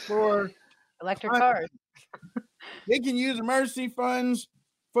funds for electric cars. They can use emergency funds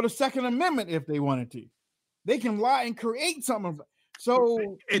for the Second Amendment if they wanted to. They can lie and create something.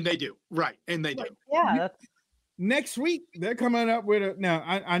 So, and they do, right? And they do. Yeah. Next week they're coming up with a. Now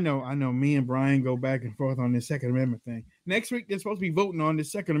I know. Me and Brian go back and forth on this Second Amendment thing. Next week they're supposed to be voting on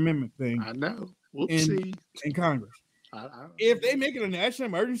this Second Amendment thing. I know. Whoopsie. In Congress. If they make it a national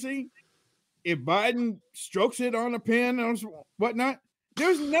emergency, if Biden strokes it on a pen or whatnot,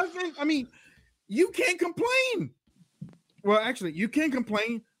 there's nothing. I mean, you can't complain. Well, actually, you can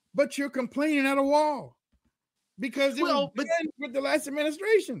complain, but you're complaining at a wall because it was with the last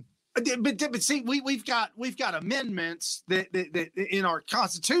administration. But see, we've got amendments that in our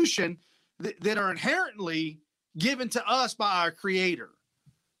Constitution that are inherently given to us by our Creator.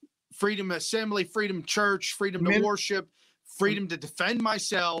 Freedom of assembly, freedom of church, freedom to worship, freedom to defend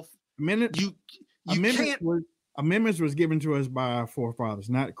myself. Amendments was given to us by our forefathers,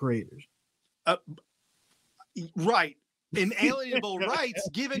 not creators. Right. Inalienable rights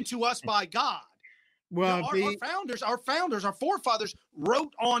given to us by God. Well, our forefathers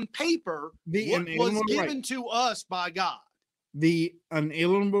wrote on paper what was given to us by God. The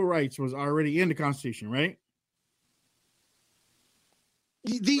unalienable rights was already in the Constitution, right?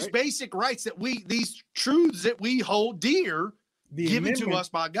 These basic rights these truths that we hold dear, given to us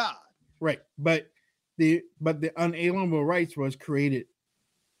by God. Right. But the unalienable rights was created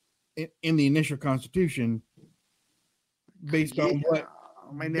in the initial Constitution based on what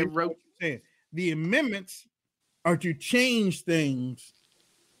they wrote. The amendments are to change things.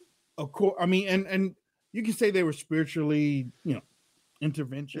 Of course, I mean, and you can say they were spiritually,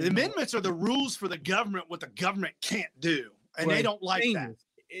 intervention. The amendments are the rules for the government, what the government can't do. And they don't like that.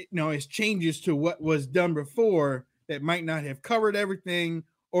 It's changes to what was done before that might not have covered everything,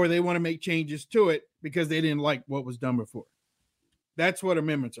 or they want to make changes to it because they didn't like what was done before. That's what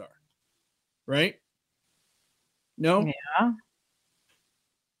amendments are, right? No? Yeah.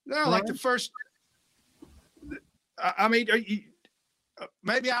 No, like the first. I mean,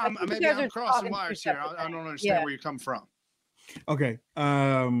 maybe I'm crossing wires here. I don't understand where you come from. Okay.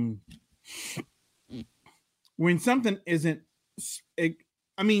 When something isn't,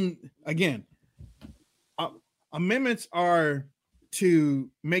 again, amendments are to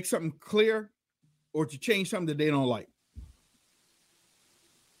make something clear or to change something that they don't like.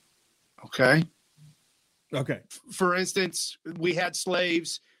 Okay. For instance, we had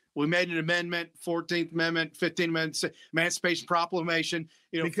slaves. We made an amendment, 14th Amendment, 15th Amendment, Emancipation Proclamation.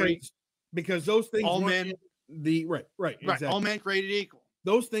 Because those things all men, exactly. All men created equal.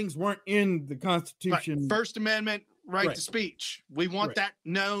 Those things weren't in the Constitution. Right. First Amendment, right to speech. We want that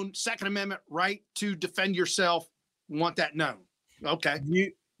known. Second Amendment, right to defend yourself. We want that known. Okay.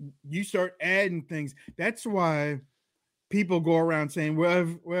 You start adding things. That's why people go around saying, well,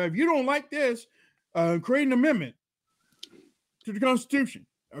 if you don't like this, create an amendment to the Constitution.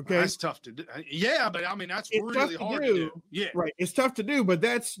 Okay. That's tough to do. Yeah, but I mean, that's really hard to do. Yeah. Right. It's tough to do, but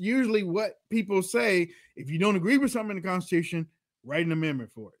that's usually what people say. If you don't agree with something in the Constitution, write an amendment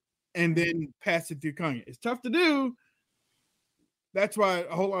for it and then pass it through Congress. It's tough to do. That's why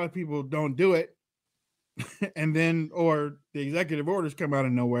a whole lot of people don't do it. And then, or the executive orders come out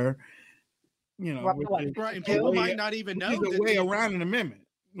of nowhere, right. And people might not even know the way around an amendment.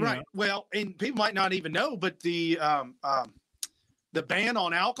 Right. Well, and people might not even know, but the ban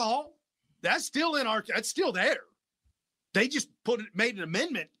on alcohol, that's still that's still there. They just made an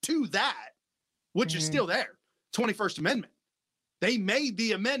amendment to that which is still there. 21st Amendment. They made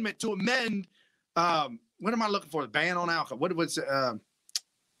the amendment to amend. What am I looking for? The ban on alcohol. What was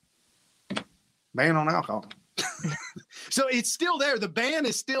ban on alcohol? So it's still there. The ban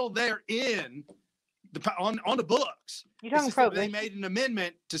is still there in on the books. You're talking pro. They made an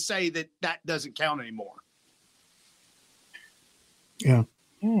amendment to say that doesn't count anymore. Yeah.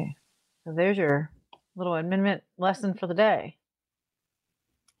 Okay. So there's your little amendment lesson for the day.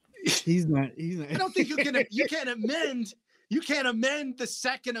 He's not. I don't think you can't amend the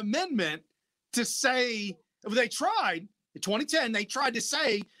Second Amendment to say they tried in 2010. They tried to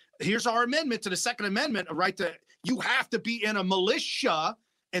say, here's our amendment to the Second Amendment, a right to you have to be in a militia,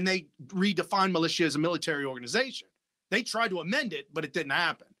 and they redefined militia as a military organization. They tried to amend it, but it didn't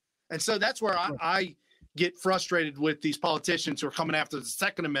happen. And so that's where I get frustrated with these politicians who are coming after the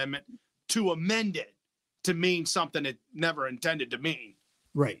Second Amendment to amend it to mean something it never intended to mean.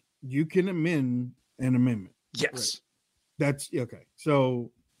 Right. You can amend an amendment. Yes. Right. That's okay. So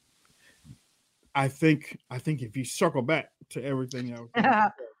I think if you circle back to everything else,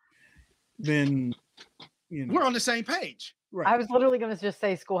 then we're on the same page. Right. I was literally going to just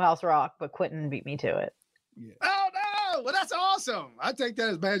say Schoolhouse Rock, but Quentin beat me to it. Yeah. Oh no! Well, that's awesome. I take that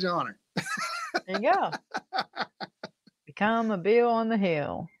as badge of honor. There you go. Become a Bill on the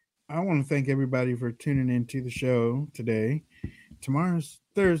Hill. I want to thank everybody for tuning into the show today. Tomorrow's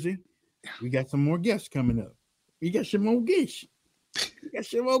Thursday. We got some more guests coming up. We got some more guests.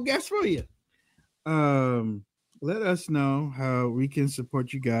 For you. Let us know how we can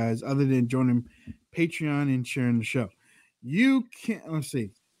support you guys other than joining Patreon and sharing the show. You can, let's see.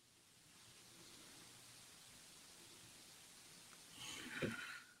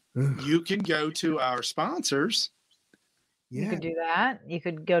 You can go to our sponsors. You could do that. You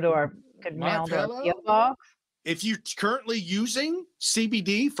could go to our mail to our PO box. If you're currently using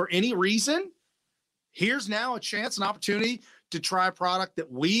CBD for any reason, here's now a chance, an opportunity to try a product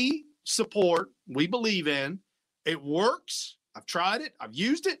that we support, we believe in. It works. I've tried it. I've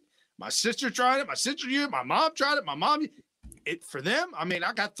used it. My sister tried it. My sister used it. My mom tried it. My mom, it for them. I mean,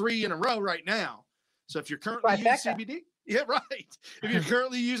 I got 3 in a row right now. So if you're currently using CBD, yeah, right. If you're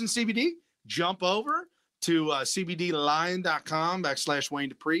currently using CBD, jump over to cbdlion.com/Wayne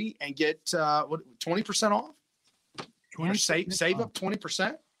Dupree and get 20% off. Or save up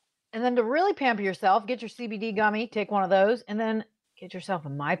 20%. And then to really pamper yourself, get your CBD gummy, take one of those, and then get yourself a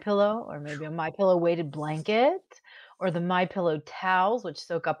MyPillow or maybe a MyPillow weighted blanket or the MyPillow towels, which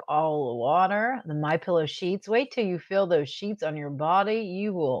soak up all the water, the MyPillow sheets. Wait till you feel those sheets on your body.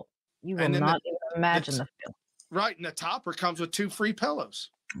 You will not even imagine the feel. Right, and the topper comes with 2 free pillows.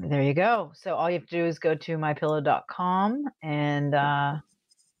 There you go. So all you have to do is go to mypillow.com and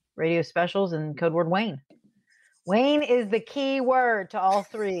radio specials and code word Wayne. Wayne is the key word to all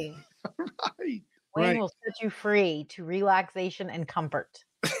 3. Right. Wayne will set you free to relaxation and comfort.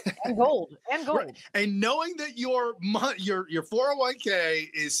 And gold. Right. And knowing that your 401k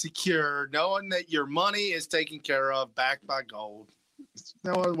is secure, knowing that your money is taken care of, backed by gold. There's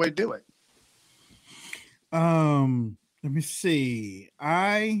no other way to do it. Let me see.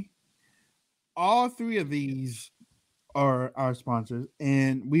 All 3 of these are our sponsors,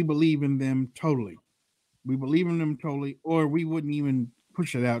 and we believe in them totally. We believe in them totally, or we wouldn't even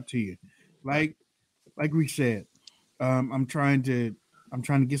push it out to you. Like we said, I'm trying to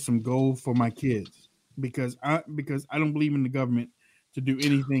get some gold for my kids because I don't believe in the government to do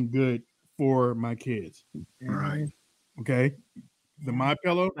anything good for my kids. Right. Okay. The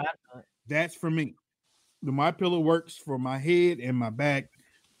MyPillow, that's for me. The MyPillow works for my head and my back.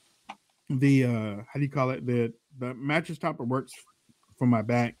 The how do you call it? The mattress topper works for my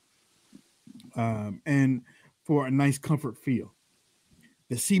back. And for a nice comfort feel.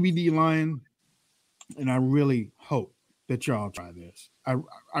 The CBD line, and I really hope that y'all try this. I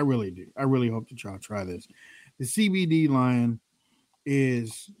really do. I really hope that y'all try this. The CBD line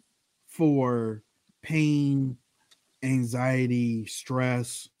is for pain, anxiety,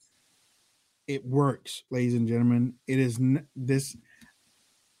 stress. It works, ladies and gentlemen. It is this.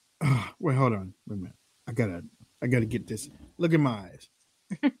 Wait, hold on. Wait a minute. I gotta get this. Look at my eyes.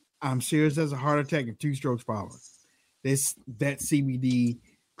 I'm serious as a heart attack and 2 strokes power. That CBD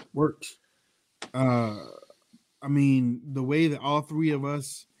works. I mean, the way that all 3 of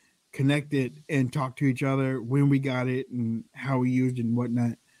us connected and talked to each other when we got it and how we used it and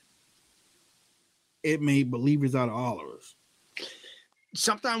whatnot, it made believers out of all of us.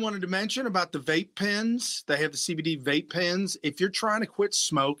 Something I wanted to mention about the vape pens. They have the CBD vape pens. If you're trying to quit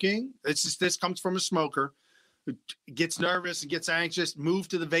smoking, this comes from a smoker who gets nervous and gets anxious, move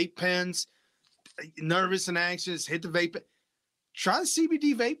to the vape pens, nervous and anxious, hit the vape. Try the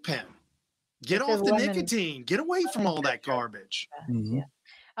CBD vape pen. Get It says off the lemon- nicotine. Get away from all that garbage. Mhm.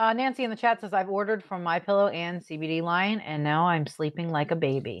 Nancy in the chat says I've ordered from MyPillow and CBD line, and now I'm sleeping like a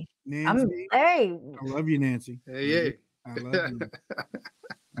baby. Nancy, Hey, I love you, Nancy. Hey. I love you.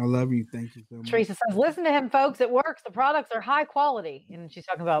 I love you. Thank you so much. Teresa says, listen to him, folks. It works. The products are high quality, and she's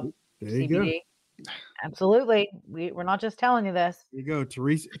talking about There you go. CBD. Absolutely, we're not just telling you this. There you go.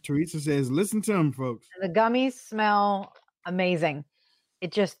 Teresa says, listen to him, folks. The gummies smell amazing.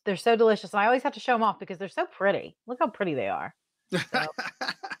 They're so delicious. And I always have to show them off because they're so pretty. Look how pretty they are. So,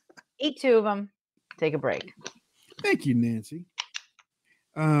 eat 2 of them. Take a break. Thank you, Nancy.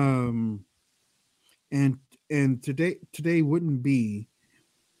 And today wouldn't be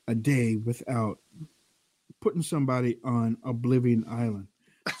a day without putting somebody on Oblivion Island.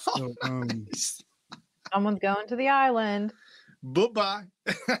 So Someone's going to the island. Bye-bye.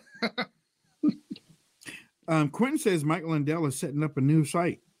 Quentin says Mike Lindell is setting up a new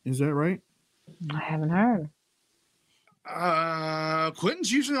site. Is that right? I haven't heard.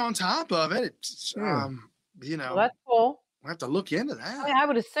 Quentin's usually on top of it. It's, Yeah. Well, that's cool. I have to look into I that. mean, I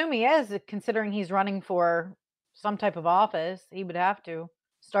would assume he is, considering he's running for some type of office. He would have to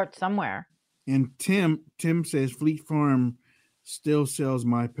start somewhere. And Tim says Fleet Farm still sells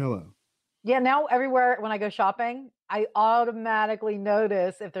My Pillow. Yeah, now everywhere when I go shopping, I automatically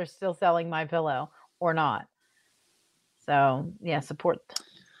notice if they're still selling My Pillow or not. So yeah, support.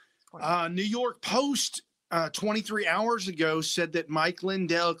 New York Post 23 hours ago said that Mike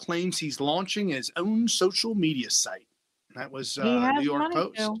Lindell claims he's launching his own social media site. That was He has New York money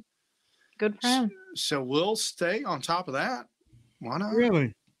Post. to. Good for him. So we'll stay on top of that. Why not?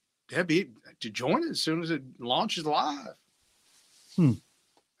 Really? Yeah, to join it as soon as it launches live. Hmm.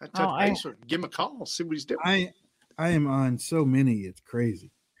 I touch base with him, give him a call, see what he's doing. I am on so many, it's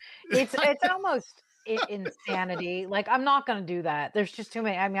crazy. It's almost insanity. Like, I'm not going to do that. There's just too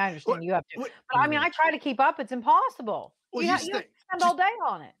many. I mean, I understand you have to, but I mean, I try to keep up. It's impossible. Well, you have to spend all day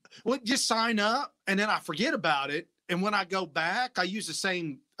on it. Well, just sign up and then I forget about it. And when I go back, I use the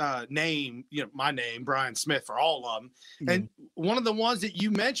same name, my name, Brian Smith, for all of them. And one of the ones that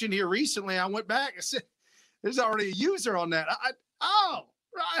you mentioned here recently, I went back and said, there's already a user on that.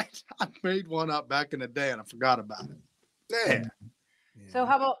 Right. I made one up back in the day and I forgot about it. Yeah. So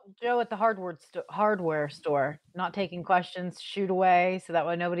how about Joe at the hardware store, not taking questions, shoot away, so that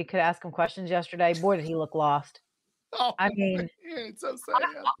way nobody could ask him questions yesterday. Boy, did he look lost. Oh, I mean, man, it's so sad.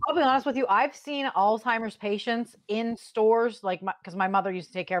 I'll be honest with you. I've seen Alzheimer's patients in stores, because my mother used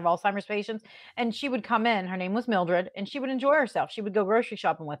to take care of Alzheimer's patients, and she would come in. Her name was Mildred, and she would enjoy herself. She would go grocery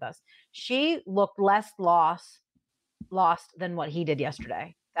shopping with us. She looked less lost than what he did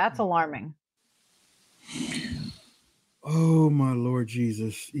yesterday. That's alarming. Oh, my Lord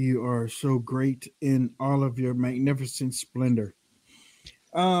Jesus, you are so great in all of your magnificent splendor.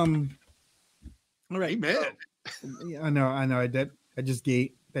 All right. Amen. Yeah, I know. That just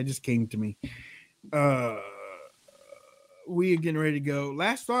came to me. We are getting ready to go.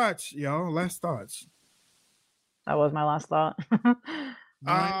 Last thoughts, y'all. Last thoughts. That was my last thought.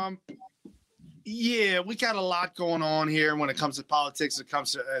 Yeah, we got a lot going on here when it comes to politics. It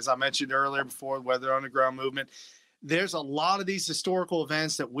comes to, as I mentioned earlier before, Weather Underground movement. There's a lot of these historical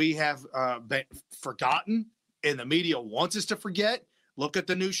events that we have been forgotten and the media wants us to forget. Look at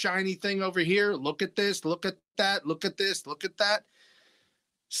the new shiny thing over here. Look at this. Look at that. Look at this. Look at that.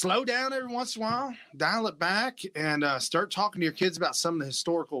 Slow down every once in a while. Dial it back and start talking to your kids about some of the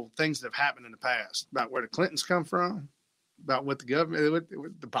historical things that have happened in the past, about where the Clintons come from, about what the government,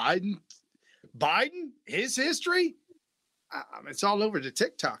 with the Biden, his history. I mean, it's all over the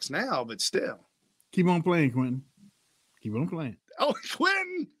TikToks now, but still. Keep on playing, Quentin. Keep on playing. Oh,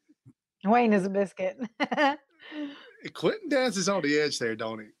 Quentin. Wayne is a biscuit. Quentin dances on the edge there,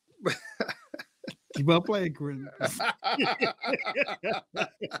 don't he? Keep on playing, Quentin.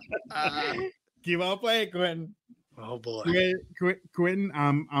 Keep on playing, Quentin. Oh boy, Quentin.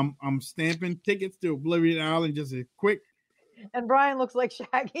 I'm stamping tickets to Oblivion Island. Just a quick. And Brian looks like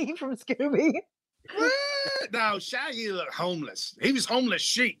Shaggy from Scooby. No, Shaggy looked homeless. He was homeless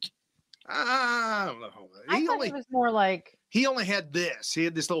chic. I don't know. I thought he was more like. He only had this. He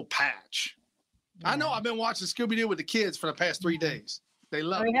had this little patch. Yeah. I know. I've been watching Scooby-Doo with the kids for the past 3 days. They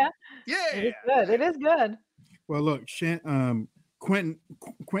love it. Yeah. It is good. It is good. Well, look, Quentin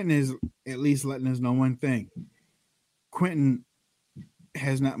is at least letting us know one thing. Quentin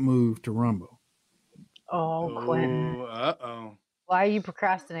has not moved to Rumble. Oh, Quentin. Uh-oh. Why are you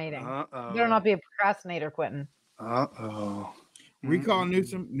procrastinating? Uh-oh. You better not be a procrastinator, Quentin. Uh-oh. Recall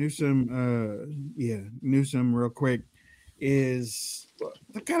Newsom, real quick, is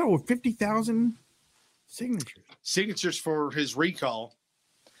they got over 50,000 signatures. Signatures for his recall.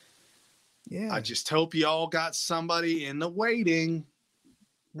 Yeah. I just hope you all got somebody in the waiting.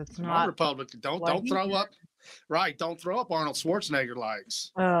 That's Come on, not. Republican. Don't what he throw said. up. Right. Don't throw up Arnold Schwarzenegger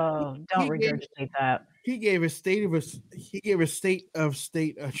likes. Oh, don't He gave- regurgitate that. He gave a state of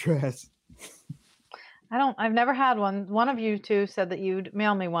state address. I've never had one. One of you two said that you'd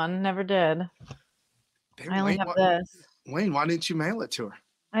mail me one. Never did. Damn, I only Wayne, have why, this. Wayne, why didn't you mail it to her?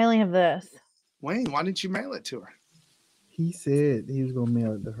 I only have this. Wayne, why didn't you mail it to her? He said he was gonna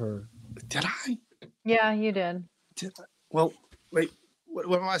mail it to her. Did I? Yeah, you did. Did I? Well, wait. What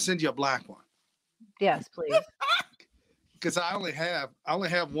if I send you a black one? Yes, please. Because I only have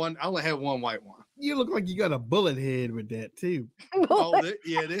one white one. You look like you got a bullet head with that too. Oh,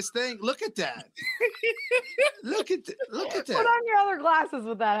 this thing. Look at that. Look at that. Put on your other glasses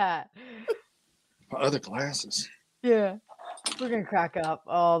with that hat. My other glasses. Yeah. We're gonna crack up.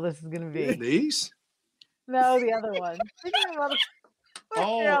 Oh, this is gonna be These? no, the other one.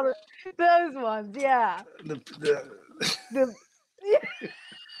 Oh. Those ones, yeah. The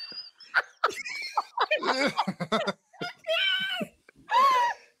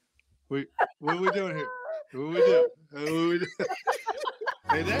Wait, what are we doing here? What are we doing?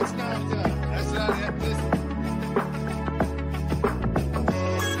 Hey, that's not